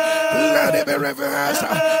reversed. Let it be reversed.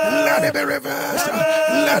 Let it be reversed.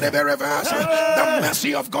 Let it be reversed. The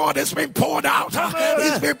mercy of God is being poured out.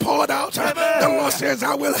 It's been poured out. The Lord says,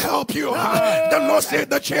 I will help you. The Lord said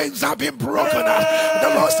the chains have been broken.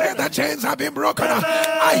 The Lord said the chains have been broken.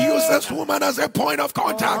 I use this woman as a point of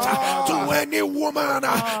contact to any woman,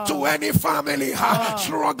 to any family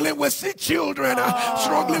struggling with sick children,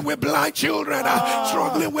 struggling with blind children,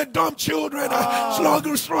 struggling with dumb children,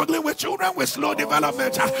 struggling with children with slow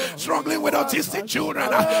development, struggling with autistic children,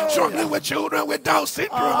 struggling with children with Down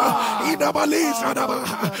syndrome.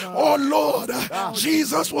 Oh Lord,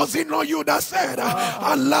 Jesus was in on you that said,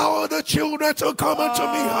 allow the children to come unto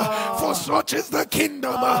me, for such is the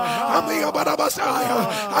kingdom.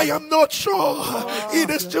 I am not sure it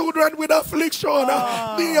is children with affliction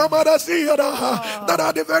that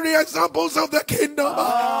are the very examples of the kingdom.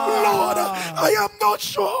 Lord, I am not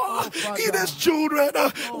sure it is children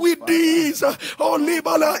with these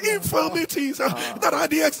infirmities that are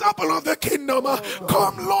the example of the kingdom.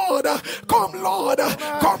 Come Lord, come Lord,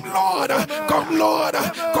 come Lord, come Lord,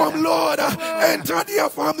 come Lord. Enter their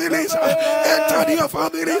families, enter their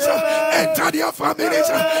families, enter their families.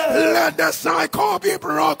 Let the cycle be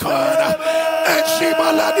broken.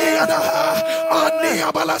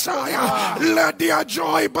 Let their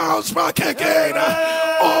joy bounce back again.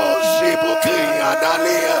 Oh,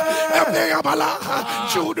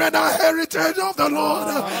 children are heritage of the Lord.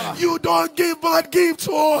 You don't give but give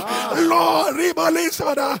to Lord.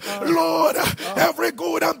 Lord, every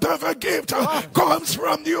good and perfect gift comes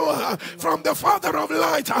from you, from the Father of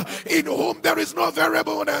light, in whom there is no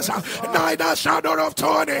variableness, neither shadow of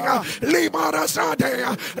turning.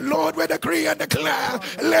 Lord, we decree and declare,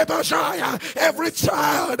 every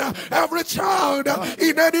child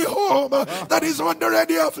in any home that is under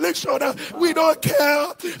any affliction, we don't care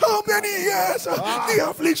how many years the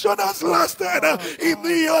affliction has lasted in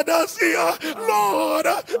the other year. Lord,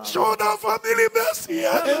 show the family mercy.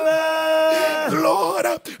 Lord,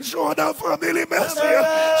 show the family mercy.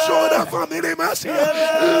 Show the family mercy.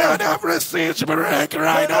 Let every siege break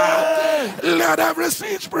right now. Let every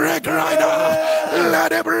siege break right now.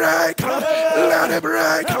 Let it break. Let it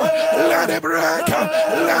break. Let it break.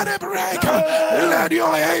 Let it break. Let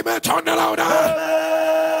your amen turn louder.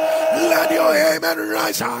 Let your amen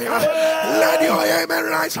rise higher. Let your amen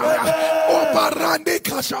rise higher.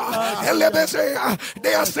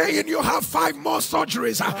 They are saying you have 5 more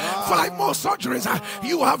surgeries. 5 more surgeries.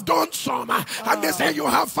 You have done some. And they say you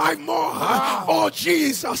have 5 more. Oh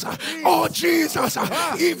Jesus. Oh Jesus.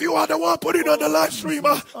 If you are the one putting on the live stream,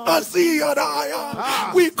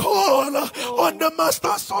 we call on the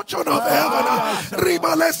master surgeon of heaven.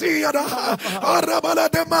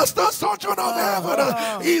 The master surgeon of heaven.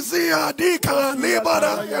 Dika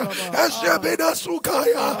Libaraya, Eshebeda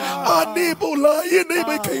Sukaya, Anibula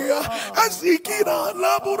Yinibikia, Ezikina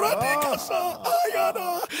Laburadikasa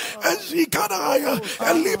Ayana, Ezikanaya,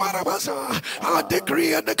 and Libarabasa. I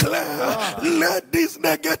decree and declare, let this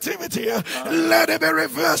negativity, let it be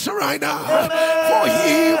reversed right now. For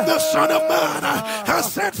he, the Son of Man,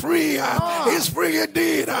 has set free, is free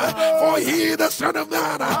indeed. For he, the Son of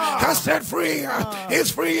Man, has set free, is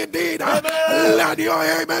free indeed. Let your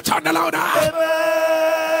amen turn louder.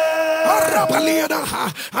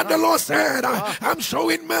 And the Lord said, I'm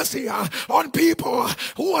showing mercy on people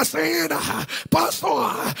who are saying, Pastor,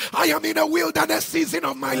 I am in a wilderness season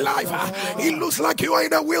of my life. It looks like you are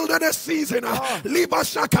in a wilderness season. Liba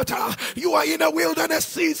Shakata, you are in a wilderness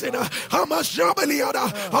season.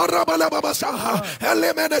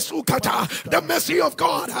 The mercy of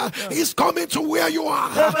God is coming to where you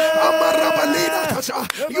are.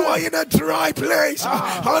 You are in a dry place.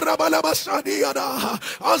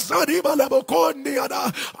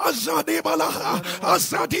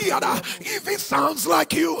 If it sounds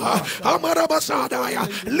like you,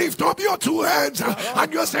 lift up your two hands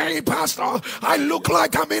and you're saying, Pastor, I look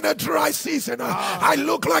like I'm in a dry season. I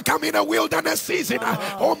look like I'm in a wilderness season.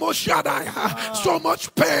 Almost so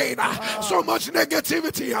much pain, so much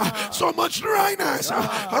negativity, so much dryness. And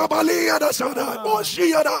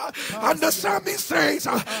the psalmist says,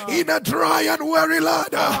 in a dry and weary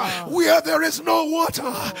land where there is no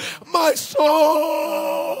water, my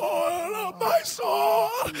soul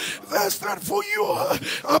thirsted for you,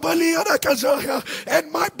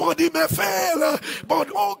 and my body may fail, but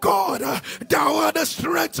oh God, thou art the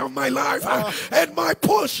strength of my life and my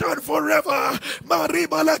portion forever. My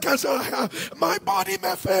body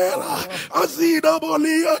may fail, Azina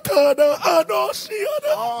Bolia Kana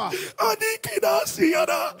Anosiana Anikina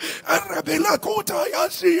Siana and Rebela Kota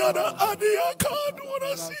Yasiana Adia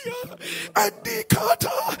Kanura Sia and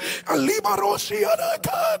Dikata and Libarosiana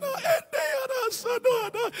Kana and Deana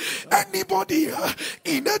Sanana. Anybody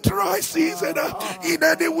in a dry season, in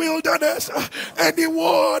any wilderness,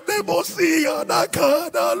 anyone, Nemosia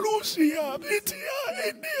Nakana Lucia Mitia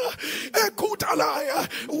India Ekutalaya,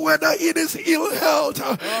 whether it is ill health,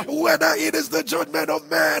 whether it is the judgment of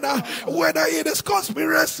man, whether it is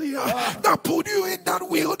conspiracy that put you in that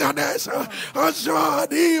wilderness,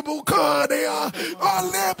 Ajadi Bukadea,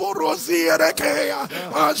 Alebo Rosierekea,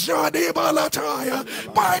 Ajadi Balataya,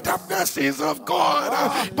 by the mercies of God,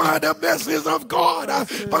 by the mercies of God,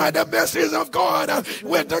 by the mercies of God,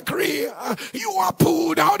 we decree you are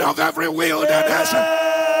pulled out of every wilderness.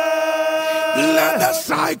 Let the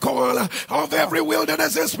cycle of every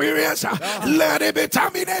wilderness experience, let it be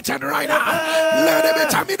terminated right now. Let it be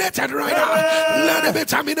terminated right now. Let it be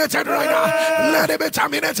terminated right now. Let it be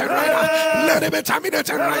terminated right now. Let it be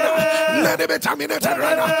terminated right now. Let it be terminated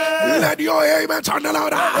right now. Let your amen turn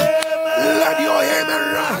louder. Let your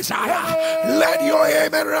amen rise higher. Let your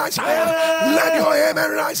amen rise higher. Let your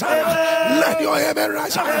amen rise higher. Let your amen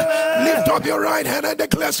rise higher. Lift up your right hand and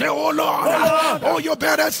declare, say, oh Lord. Oh, you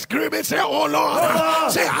better scream and say, oh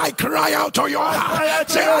Lord. Say, I cry out to you.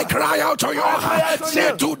 Say, I cry out to you.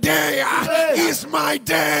 Say, today is my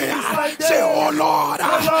day. Say, oh Lord,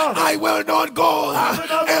 I will not go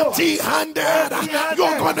empty-handed.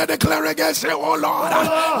 You're going to declare again, say, oh Lord,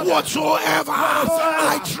 whatsoever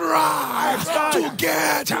I try to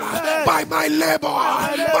get by my labor,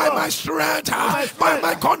 by my strength, by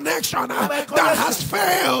my connection that has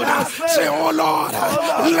failed, say, oh Lord,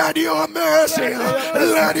 let your mercy,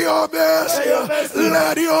 let your mercy,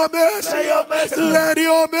 let your mercy, let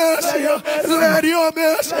your mercy, let your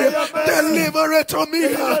mercy, deliver it to me,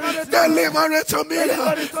 deliver it to me,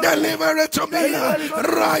 deliver it to me,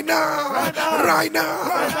 right now, right now,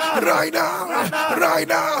 right now, right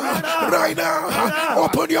now, right now.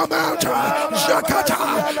 Open your mouth. Shakata,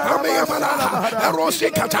 Ameamala,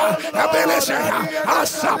 Rosikata, Abelese,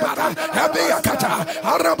 Asabara, Abeakata,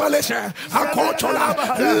 Arabalese, Akotola.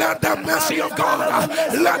 Let the mercy of God,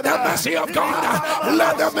 let the mercy of God,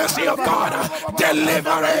 let the mercy of God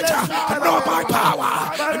deliver it, not by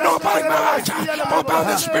power, not by might, but by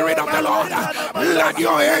the Spirit of the Lord. Let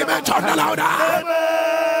your amen turn louder.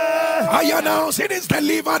 I announce it is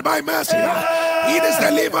delivered by mercy. It is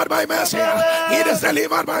delivered by mercy. It is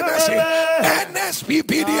delivered by mercy.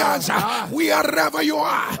 NSPPD, wherever you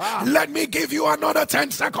are, let me give you another 10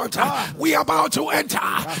 seconds. We are about to enter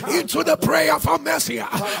into the prayer for mercy.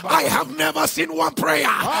 I have never seen one prayer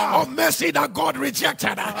of mercy that God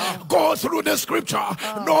rejected. Go through the scripture.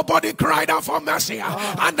 Nobody cried out for mercy,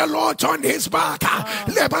 and the Lord turned his back.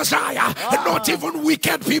 Not even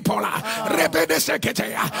wicked people.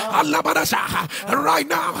 Right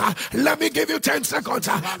now, let me give you 10 seconds.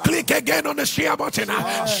 Click again on the share button.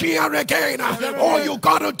 Share again. All you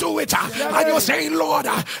gotta do it. And you're saying, Lord,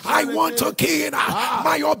 I want to key in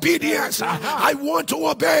my obedience. I want to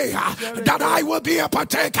obey, that I will be a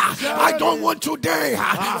partaker. I don't want today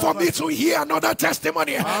for me to hear another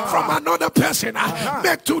testimony from another person.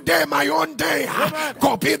 Make today my own day.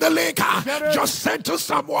 Copy the link. Just send to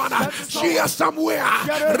someone. Share somewhere.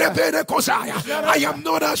 I am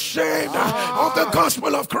not ashamed of the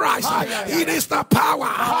gospel of Christ. It is the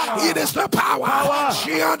power. It is the power.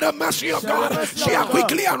 Share the mercy of God. Share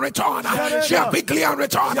quickly and return. Share quickly and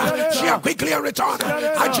return. Share quickly and return.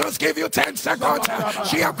 I just give you 10 seconds.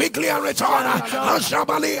 Share quickly and return.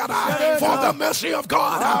 For the mercy of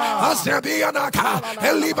God.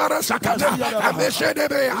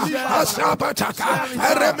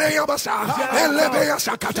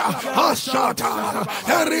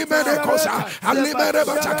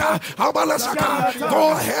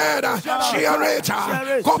 Go ahead. Share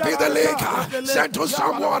Share it. Copy the link. Send to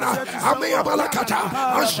someone. Let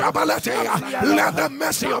the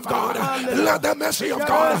mercy of God. Let the mercy of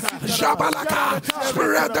God. Shabalaka.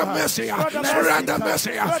 Spread the mercy. Spread the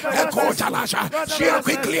mercy. Share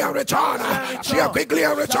quickly and return. Share quickly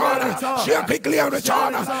and return. Share quickly and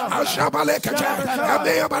return. Shabalaka.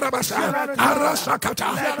 Ameabarabasa.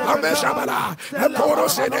 Arasakata. Ameshabala.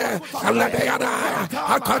 Korosene. Alebeana.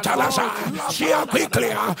 Akatalasa. Share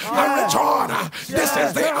quickly and return. This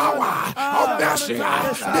is the hour of mercy.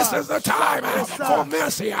 This is the time for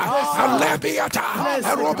mercy. Alebiata.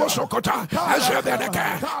 Robosokota.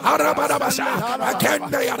 Ajebeneke. Arabarabasa.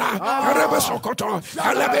 Akendayana. Arabasokoto.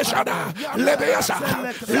 Alebeshana. Lebeasa.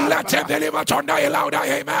 Let him deliver tonight louder.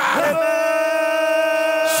 Amen.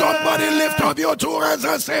 Somebody lift up your two hands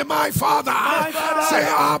and say, my Father. Say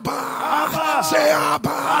Abba. Say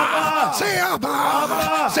Abba. Say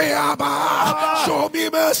Abba. Say Abba. Show me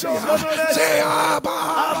mercy. Say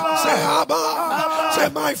Abba. Say Abba. Say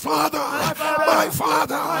my Father. My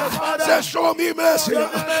Father. Say show me mercy.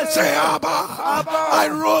 Say Abba. I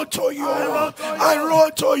wrote to you. I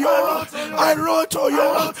wrote to you. I wrote to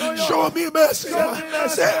you. Show me mercy.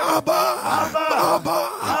 Say Abba. Abba.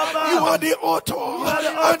 You are the author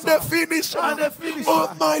and the finisher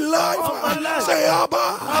of my life. Say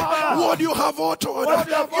Abba. What you have authored,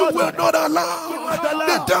 you will not allow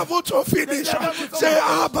the devil to finish. Say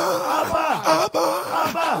Abba.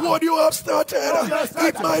 Abba. What you have started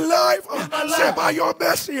in my life, say by your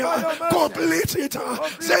mercy, complete it.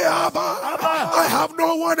 Say Abba. I have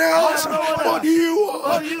no one else but you.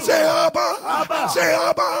 Say Abba. Say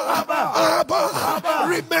Abba. Abba.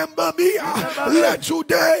 Remember me. Let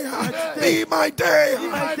today be my day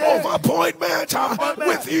of appointment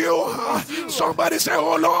with you. Somebody say,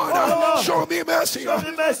 oh Lord, show me mercy.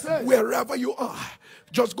 Wherever you are,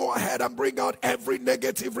 just go ahead and bring out every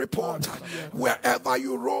negative report. Wherever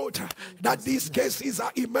you wrote that these cases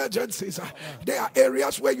are emergencies, there are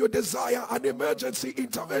areas where you desire an emergency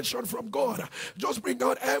intervention from God. Just bring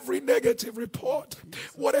out every negative report.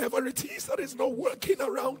 Whatever it is that is not working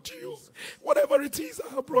around you, whatever it is that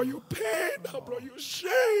have brought you pain, that brought you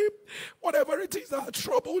shame, whatever it is that have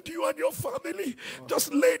troubled you and your family,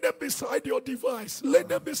 just lay them beside your device. Lay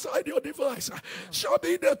them beside your device.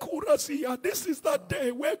 Shabina Kurasia, this is that day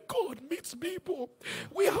where God meets people.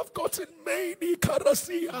 We have gotten many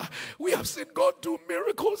karasia. We have seen God do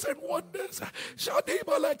miracles and wonders.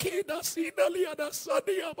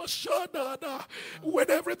 When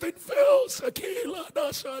everything fails,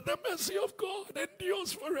 the mercy of God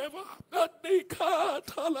endures forever.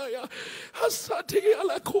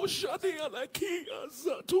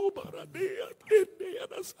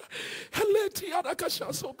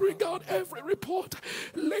 So bring out every report.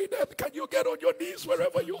 Lay them. Can you get on your knees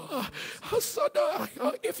wherever you are?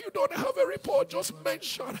 If you don't have a report, just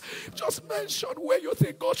mention where you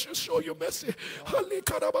think God should show you mercy.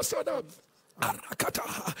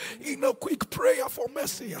 In a quick prayer for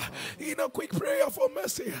mercy. In a quick prayer for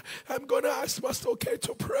mercy. I'm going to ask Pastor OK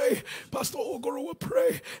to pray. Pastor Ogoro will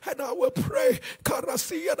pray. And I will pray.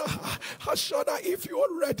 Hashana, if you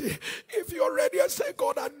are ready. If you are ready and say,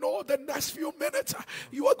 God, I know the next few minutes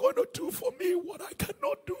you are going to do for me what I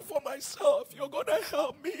cannot do for myself. You're going to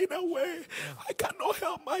help me in a way I cannot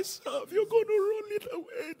help myself. You're going to roll it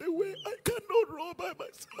away the way I cannot roll by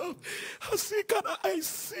myself. I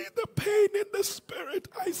see the pain in the spirit.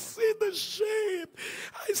 I see the shame.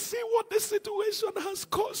 I see what the situation has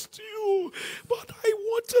cost you. But I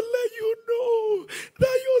want to let you know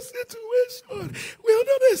that your situation will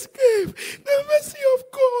not escape the mercy of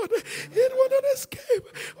God. It will not escape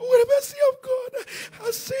the mercy of God.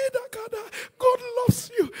 I say that God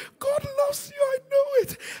loves you. God loves you. I know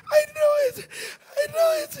it. I know it. I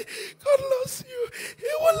know it. God loves you.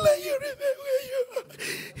 He will let you remain where you are.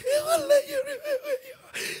 He will let you remain where you are.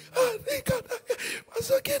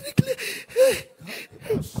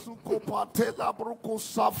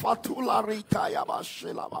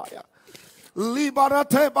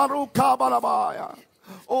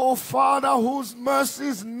 Oh Father, whose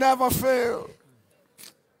mercies never fail.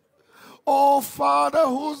 Oh Father,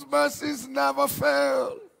 whose mercies never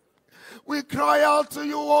fail. We cry out to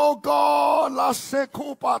you, oh God. La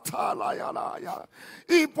sekupatalayalaya.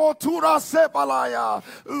 Ipotura sebalaya.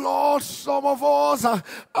 Lord, some of us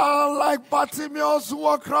are like Bartimaeus who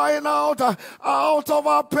are crying out of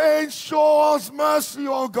our pain. Show us mercy,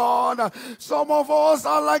 oh God. Some of us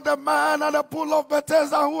are like the man at the pool of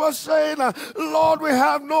Bethesda who was saying, Lord, we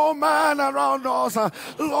have no man around us.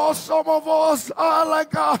 Lord, some of us are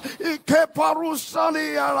like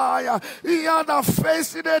Ikeparusali. He had a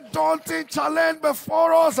facing a daunting every challenge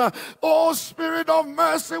before us, oh Spirit of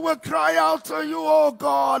mercy, we cry out to you, oh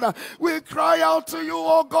God. We cry out to you,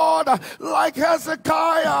 oh God, like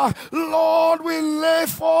Hezekiah. Lord, we lay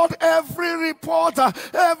forth every report and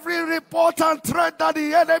threat that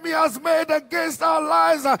the enemy has made against our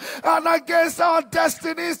lives and against our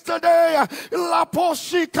destinies today.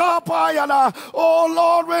 Oh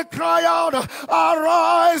Lord, we cry out,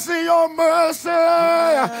 arise in your mercy,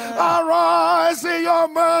 arise in your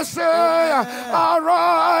mercy,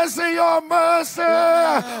 arise in your mercy.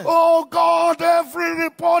 Oh God, every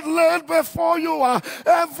report laid before you,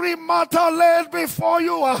 every matter laid before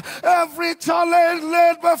you, every challenge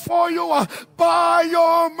laid before you, by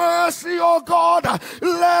your mercy, oh God,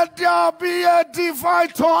 let there be a divine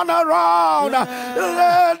turnaround.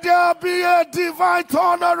 Let there be a divine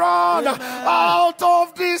turnaround out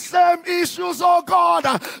of these same issues, oh God,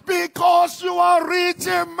 because you are rich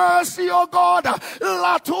in mercy, oh God.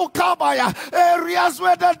 Areas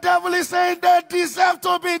where the devil is saying they deserve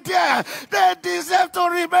to be there, they deserve to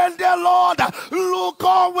remain there, Lord. Look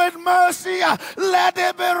on with mercy. Let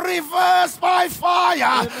it be reversed by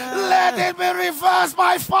fire. Let it be reversed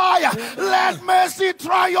by fire. Let mercy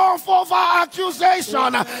triumph over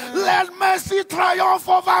accusation. Let mercy triumph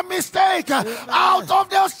over mistake. Out of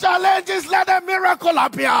those challenges, let a miracle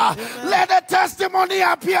appear. Let a testimony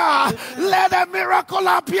appear. Let a miracle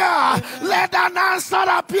appear. Let an answer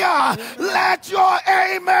appear. Let your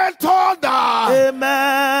amen thunder.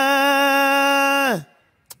 Amen.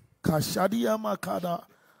 Kashadia makada.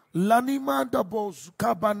 Lanimanda boz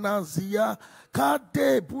kabanazia.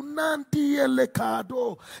 Kade bunandi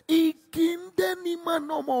elekado ikinde ni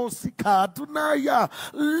manomo sikadunaya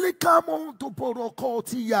likamo to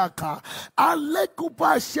porokoti yaka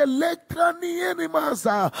alekupa shelekrani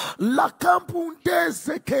enemaza lakampunde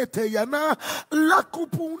sekete yana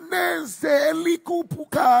lakupunense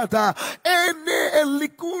elikupukada ene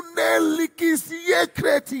elikune likisiye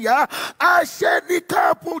kretia asheni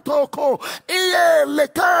kaputoko iye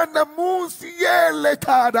lekana musi ye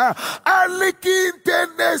lekada how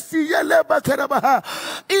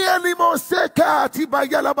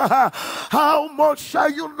much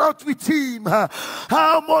shall you not redeem?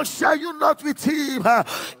 How much shall you not redeem?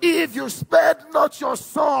 If you spared not your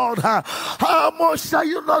son, how much shall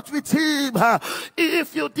you not redeem?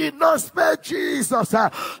 If you did not spare Jesus,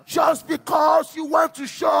 just because you want to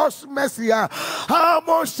show us mercy, how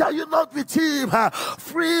much shall you not redeem?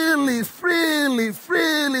 Freely, freely,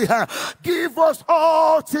 freely give us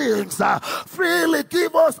all things. Freely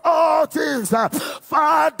give us all things.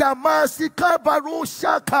 Father, mercy,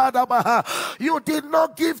 you did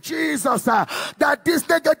not give Jesus that these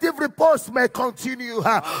negative reports may continue.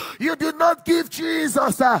 You did not give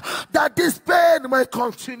Jesus that this pain may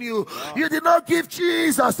continue. You did not give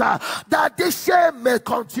Jesus that this shame may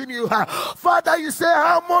continue. Father, you say,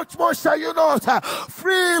 how much more shall you not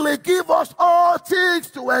freely give us all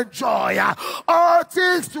things to enjoy? All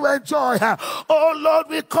things to enjoy. Oh Lord,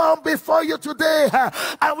 we come before you today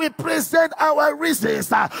and we present our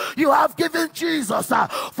reasons. You have given Jesus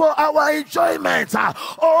for our enjoyment.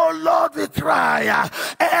 Oh Lord, we cry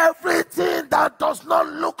everything that does not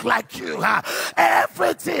look like you,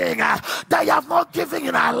 everything that you have not given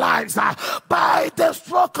in our lives, by the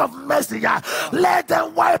stroke of mercy, let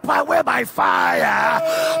them wipe away by fire.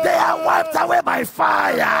 They are wiped away by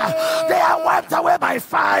fire. They are wiped away by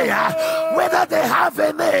fire. Whether they have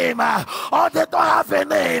a name or they don't have a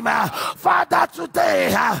name, Father,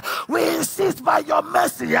 today we insist by your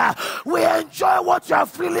mercy, we enjoy what you have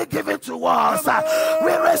freely given to us.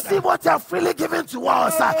 We receive what you have freely given to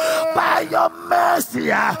us by your mercy,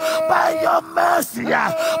 by your mercy,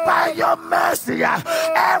 by your mercy.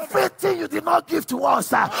 Everything you did not give to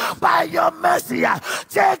us, by your mercy,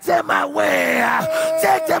 take them away,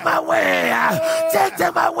 take them away, take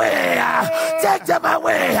them away, take them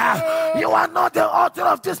away. You are not the author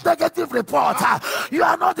of this negative report. You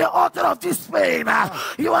are not the author of this pain.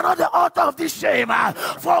 You are not the author of this shame.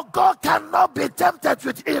 For God cannot be tempted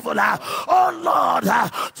with evil. Oh Lord,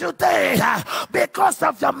 today, because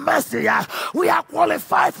of your mercy, we are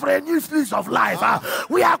qualified for a new phase of life.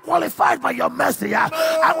 We are qualified by your mercy.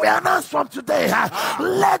 And we announce from today,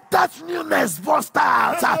 let that newness burst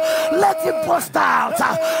out. Let it burst out.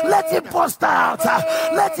 Let it burst out.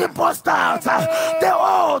 Let it burst out. The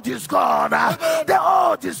old is gone. The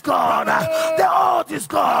old is gone. The old is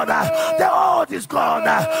gone. The old is gone.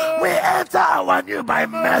 We enter our new by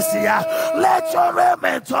mercy. Let your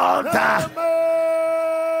amen thunder.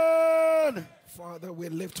 Father, we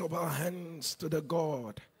lift up our hands to the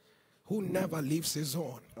God who never leaves his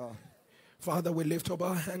own. Father, we lift up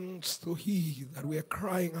our hands to he that we are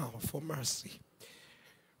crying out for mercy.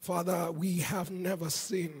 Father, we have never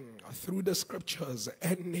seen through the scriptures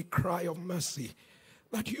any cry of mercy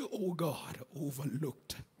that you, O God,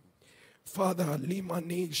 overlooked. Father,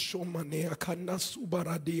 limane shomane akana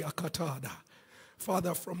subaradi akatada.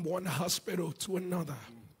 Father, from one hospital to another,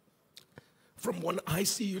 from one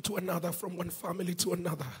ICU to another, from one family to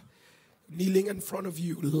another, kneeling in front of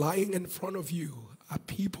you, lying in front of you, are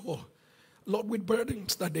people, Lord, with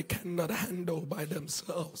burdens that they cannot handle by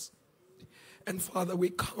themselves. And Father,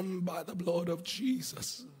 we come by the blood of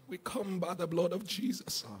Jesus. We come by the blood of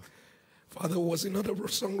Jesus. Father, was another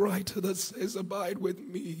songwriter that says, abide with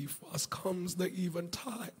me, fast comes the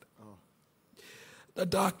eventide. The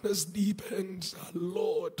darkness deepens,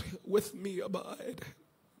 Lord, with me abide.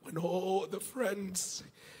 When all the friends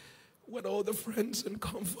and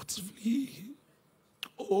comforts flee,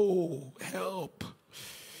 oh, help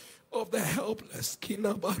of the helpless.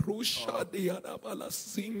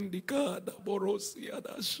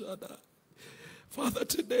 Father,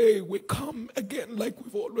 today we come again like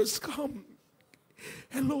we've always come.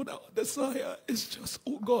 And Lord, our desire is just,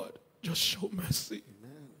 oh God, just show mercy.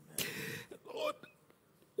 Lord,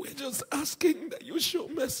 we're just asking that you show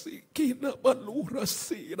mercy.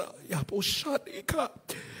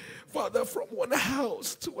 Father, from one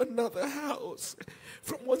house to another house,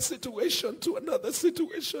 from one situation to another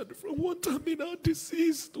situation, from one terminal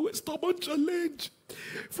disease to a stubborn challenge,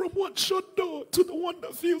 from one shut door to the one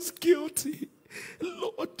that feels guilty.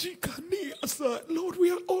 Lord, Lord, we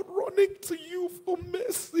are all running to you for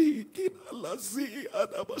mercy. To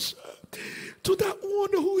that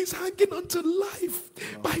one who is hanging on to life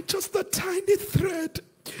by just a tiny thread.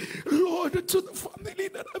 Lord, to the family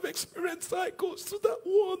that have experienced cycles, to that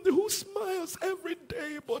one who smiles every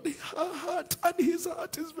day, but her heart and his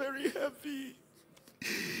heart is very heavy.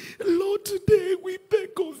 Lord, today we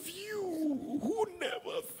beg of you who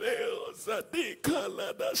never fails.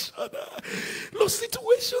 Lord,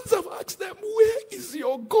 situations have asked them, where is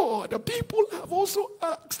your God? People have also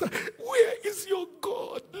asked, where is your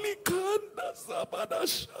God?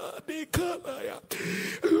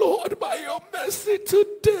 Lord, by your mercy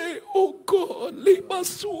today, oh God,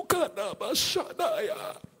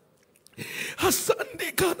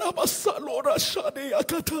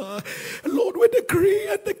 Lord, we decree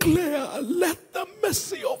and declare, let the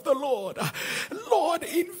mercy of the Lord, Lord,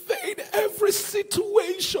 invade every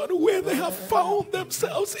situation where they have found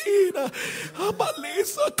themselves in.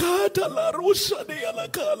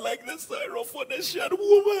 Like the Syrophoenician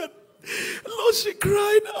woman. Lord, she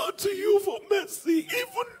cried out to you for mercy,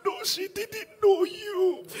 even though she didn't know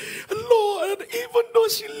you. Lord, even though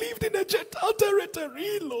she lived in a Gentile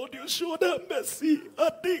territory, Lord, you showed her mercy.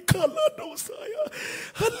 Lord,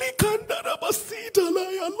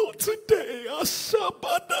 today,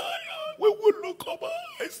 we will look up our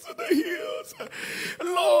eyes to the hills.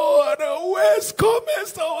 Lord, whence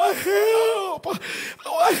cometh our help?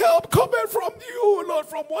 Our help cometh from you, Lord,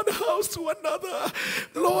 from one house to another.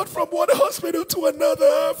 Lord, from one hospital to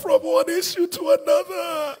another, from one issue to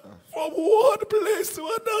another, from one place to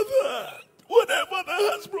another. Whatever that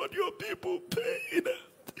has brought your people pain,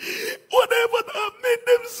 whatever that have made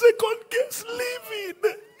them second guess living,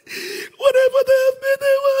 whatever they have made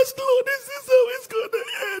them ask, Lord, this is how it's going to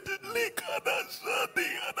end.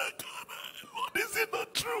 Lord, is it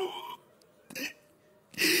not true?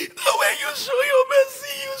 When you show your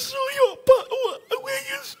mercy, you show your power. When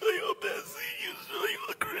you show your mercy, you show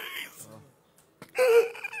your grace.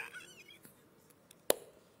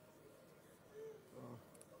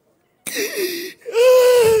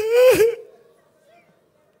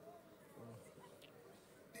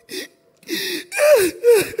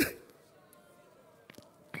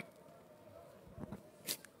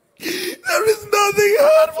 There is nothing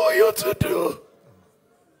hard for you to do.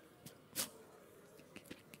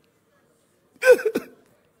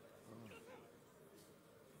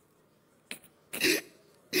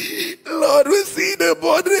 Lord, we see the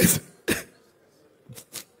bodies.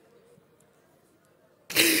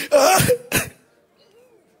 They are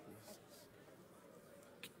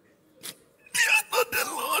not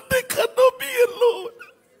alone. They cannot be alone.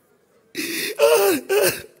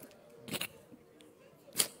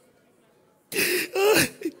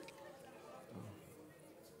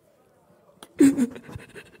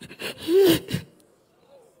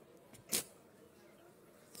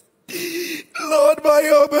 Lord, by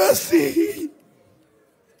your mercy,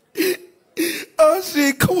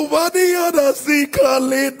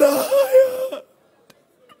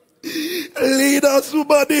 Lida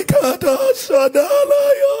Subadikata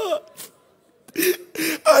Shadalaya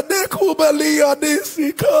Adekubalia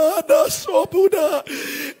Nisikada Sobuda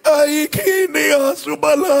Aikinia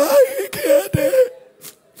Subalai Kede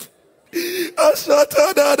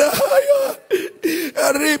Asatadaya.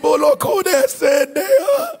 Ribolokode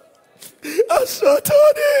Sendea.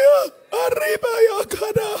 Asatadea.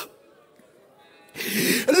 Aribayakada.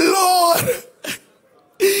 Lord,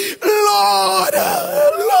 Lord,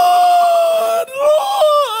 Lord,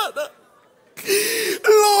 Lord,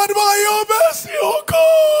 Lord, by your mercy, oh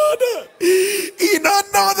God, in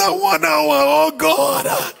another 1 hour, oh God,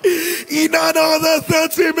 in another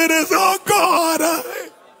 30 minutes, oh God,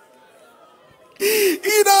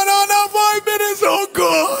 in another 5 minutes, oh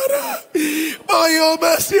God, by your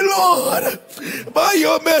mercy, Lord, by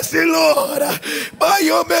your mercy, Lord, by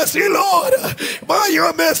your mercy, Lord, by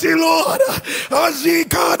your mercy, Lord,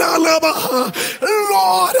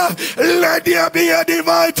 Lord, let there be a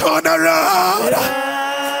divine turnaround.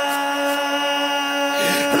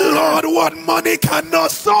 Lord, what money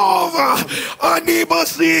cannot solve,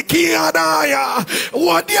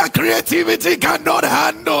 what their creativity cannot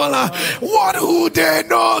handle, what who they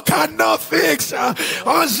know cannot fix, what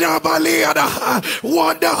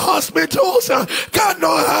the hospitals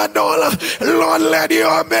cannot handle, Lord, let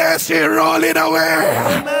your mercy roll it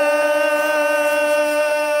away.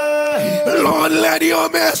 Lord, let your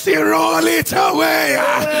mercy roll it away.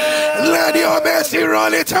 Let your mercy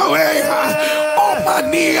roll it away.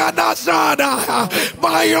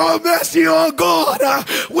 By your mercy, oh God,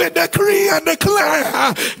 we decree and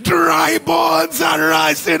declare dry bones are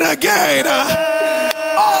rising again.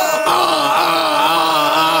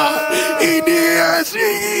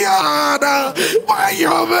 By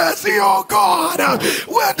your mercy, oh God,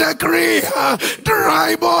 we decree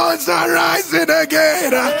dry bones are rising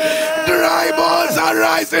again. Dry bones are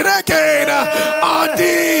rising again.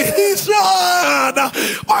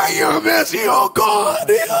 By your mercy, oh God,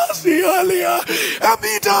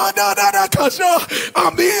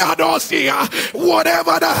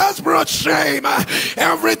 whatever that has brought shame,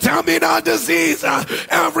 every terminal disease,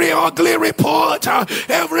 every ugly report,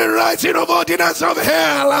 every writing of ordinance of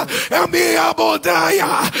hell,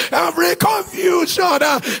 every confusion,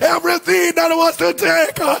 everything that wants to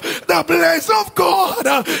take the place of God,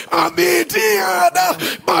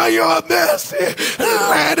 by your mercy,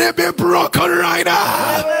 let it be broken right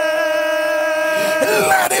now.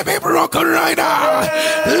 Let it be broken right now.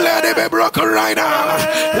 Let it be broken right now.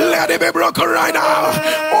 Let it be broken right now.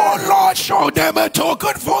 Oh Lord, show them a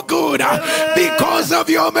token for good because of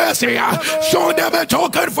your mercy. Show them a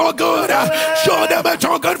token for good. Show them a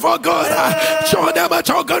token for good. Show them a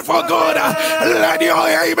token for good. Let your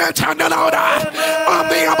amen turn louder.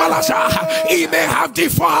 He may have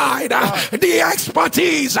defied the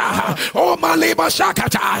expertise of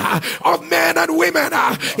men and women.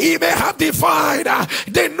 He may have defied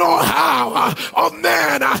the know-how of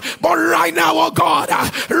men, but right now, oh God,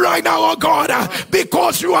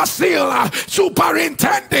 because you are still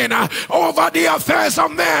superintending over the affairs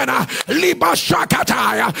of men,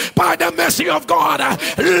 by the mercy of God,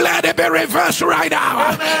 let it be reversed right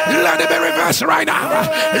now. Let it be reversed right now.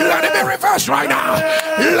 Let it be reversed right now.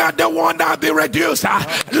 Let the one that be reduced,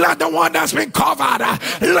 let the one that's been covered,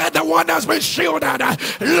 let the one that's been shielded,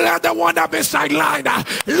 let the one that be sidelined,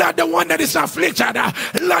 let the one that is afflicted,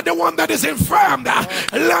 let the one that is infirmed,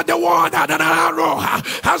 let the one that an arrow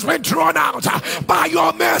has been drawn out by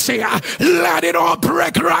your mercy, let it all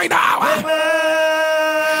break right now.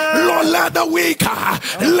 Lord, let the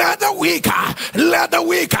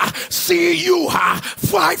weak see you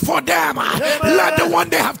fight for them. Let the one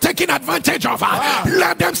they have taken advantage of,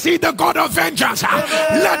 let them see the God of vengeance.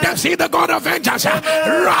 Let them see the God of vengeance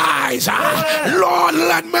rise. Lord,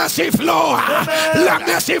 let mercy flow. Let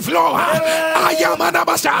mercy flow. I am an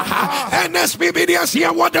ambassador. NSPPD is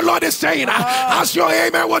here. What the Lord is saying, as your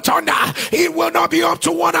amen will turn, it will not be up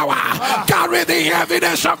to 1 hour. Carry the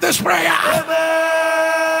evidence of this prayer.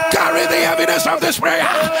 Carry the evidence of this prayer.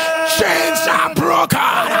 Chains are broken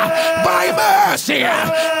by mercy.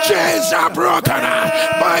 Chains are broken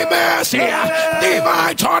by mercy.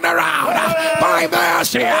 Divine turnaround by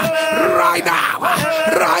mercy. Right now.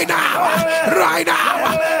 Right now. Right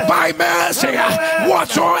now. By mercy.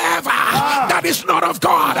 Whatsoever that is not of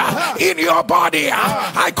God in your body,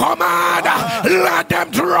 I command, let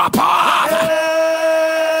them drop off.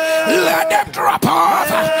 Let them drop off.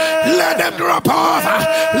 Let them drop off.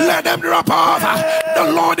 Let them drop off.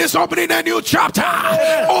 The Lord is opening a new chapter.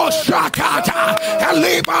 Oh, Shakata.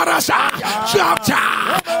 Chapter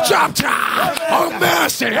chapter of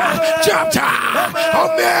mercy, chapter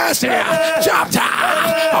of mercy, chapter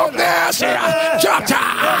of mercy, chapter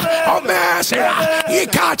of mercy.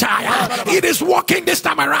 It is working this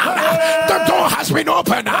time around. The door has been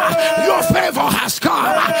opened. Your favor has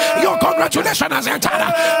come. Your congratulations has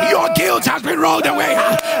entered. Your guilt has been rolled away.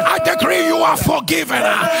 I decree you are forgiven.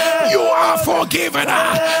 You are forgiven.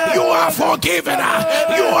 You are forgiven.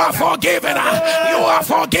 You are forgiven. You are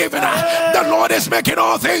forgiven. The Lord is making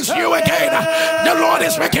all things new again. The Lord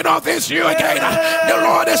is making all things new again. The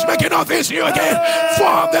Lord is making all things new again.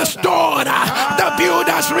 For the stone, the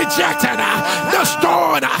builders rejected. The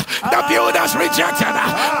stone, the builders rejected.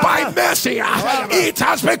 By mercy, it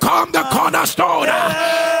has become the cornerstone.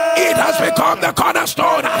 It has become the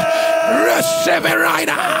cornerstone. Receive it right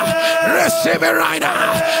now. Receive it right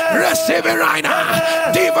now. Receive it right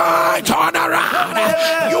now. Divine turnaround.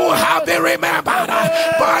 You have been remembered.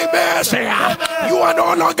 By mercy, you are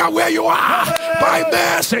no longer where you are. By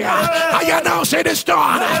mercy, I announce it is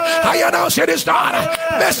done. I announce it is done.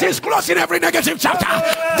 Mercy is closing every negative chapter.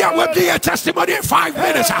 There will be a testimony in 5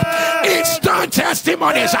 minutes. Instant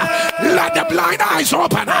testimonies. Let the blind eyes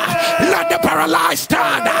open. Let the paralyzed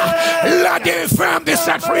stand. Let the infirm be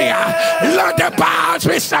set free. Let the bound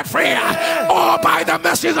be set free. All by the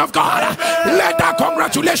mercies of God. Let that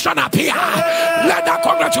congratulation appear. Let that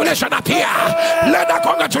congratulation appear. Let that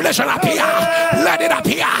congratulation appear. Let it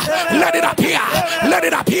appear. Let it appear. Let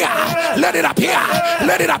it appear. Let it appear.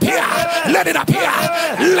 Let it appear. Let it appear.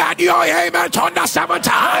 Let your amen thunder 7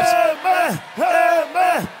 times. Amen.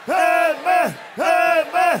 Amen. Amen.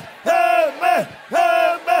 Amen. Amen.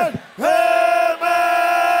 Amen.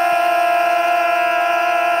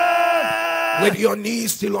 With your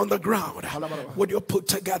knees still on the ground, would you put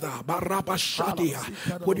together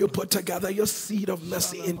would you put together your seed of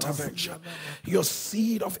mercy intervention, your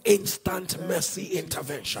seed of instant mercy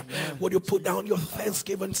intervention? Would you put down your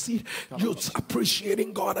thanksgiving seed, you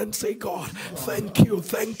appreciating God and say, God, thank you,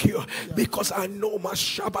 because I know my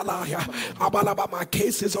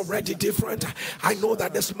case is already different. I know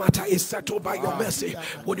that this matter is settled by your mercy.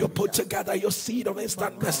 Would you put together your seed of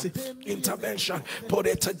instant mercy intervention? Put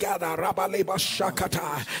it together.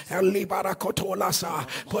 Shakata and Libara Kotolasa,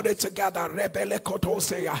 put it together. Rebele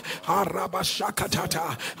Kotosea, Araba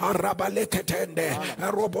Shakatata, Arabaleketende,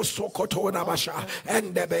 Robosokotona Basha,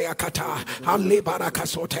 and Debeakata, and Libara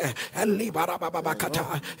Kasote, and Libara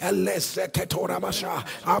Babakata, and Leseketora Basha,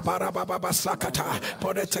 Abarababa Sakata,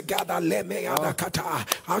 put it together. Lemeana Kata,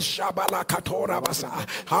 Ashabala Katora Basa,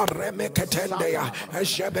 Aremeketendea,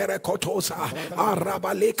 Eshebere Kotosa,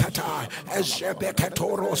 Arabalekata,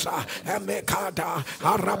 Eshebeketorosa, Mekada,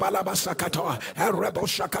 Arabalabasakato,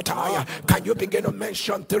 Areboshakataya. Can you begin to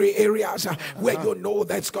mention 3 areas where you know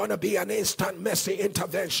there's going to be an instant mercy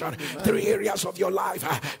intervention? 3 areas of your life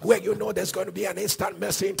where you know there's going to be an instant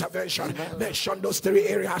mercy intervention. Mention those 3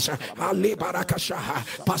 areas. Ali Barakasha,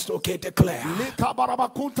 Pastor K declare.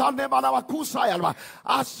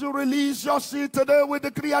 As you release your seed today, we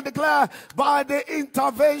decree and declare, by the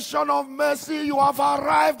intervention of mercy, you have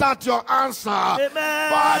arrived at your answer.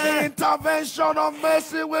 Amen. By the intervention of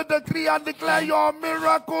mercy, we decree and declare your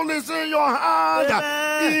miracle is in your hand.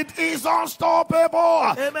 Amen. It is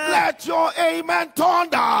unstoppable. Amen. Let your amen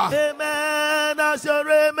thunder. Amen. As your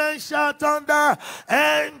amen shall thunder,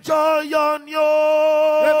 enjoy your new.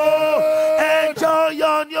 Enjoy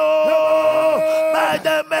your new. By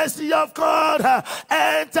the mercy of God,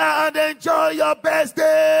 enter and enjoy your best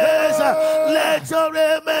days. Let your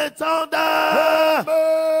amen thunder.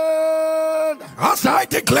 Amen. As I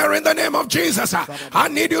declare in the name of Jesus, I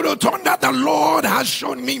need you to turn that the Lord has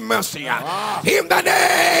shown me mercy. In the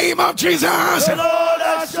name of Jesus. The Lord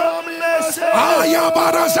has shown me mercy.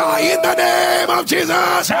 In the name of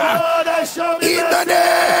Jesus. In the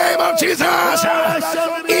name of Jesus.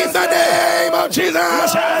 In the name of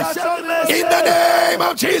Jesus. In the name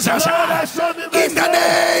of Jesus. In the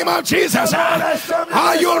name of Jesus.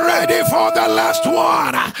 Are you ready for the last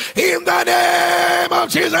one? In the name of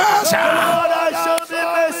Jesus.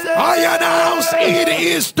 I announce it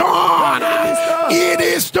is done. It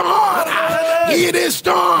is done. It is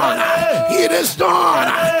done. It is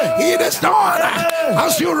done. It is done.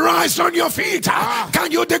 As you rise on your feet,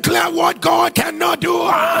 can you declare what God cannot do?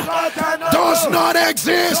 Does not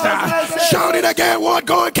exist. Shout it again. What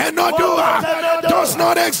God cannot do does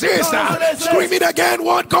not exist. Scream it again.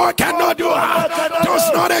 What God cannot do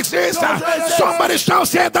does not exist. Somebody shall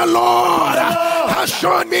say, the Lord has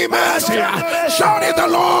shown me mercy. Shout it, the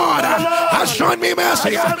Lord has shown me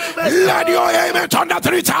mercy. Let your amen thunder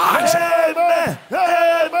 3 times. Amen.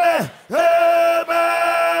 Amen. Amen.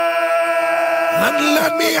 And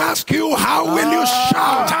let me ask you, how will you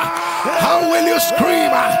shout How will you scream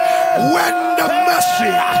when the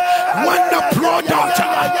mercy, when the product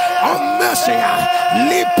of mercy,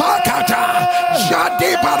 Lipakata,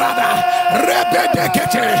 Jadi Barada,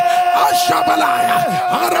 Rebedekete, Ashabalaya,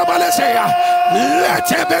 Arabalesea,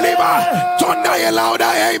 let a believer tonight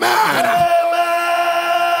louder, amen.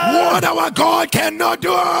 What our God cannot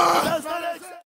do.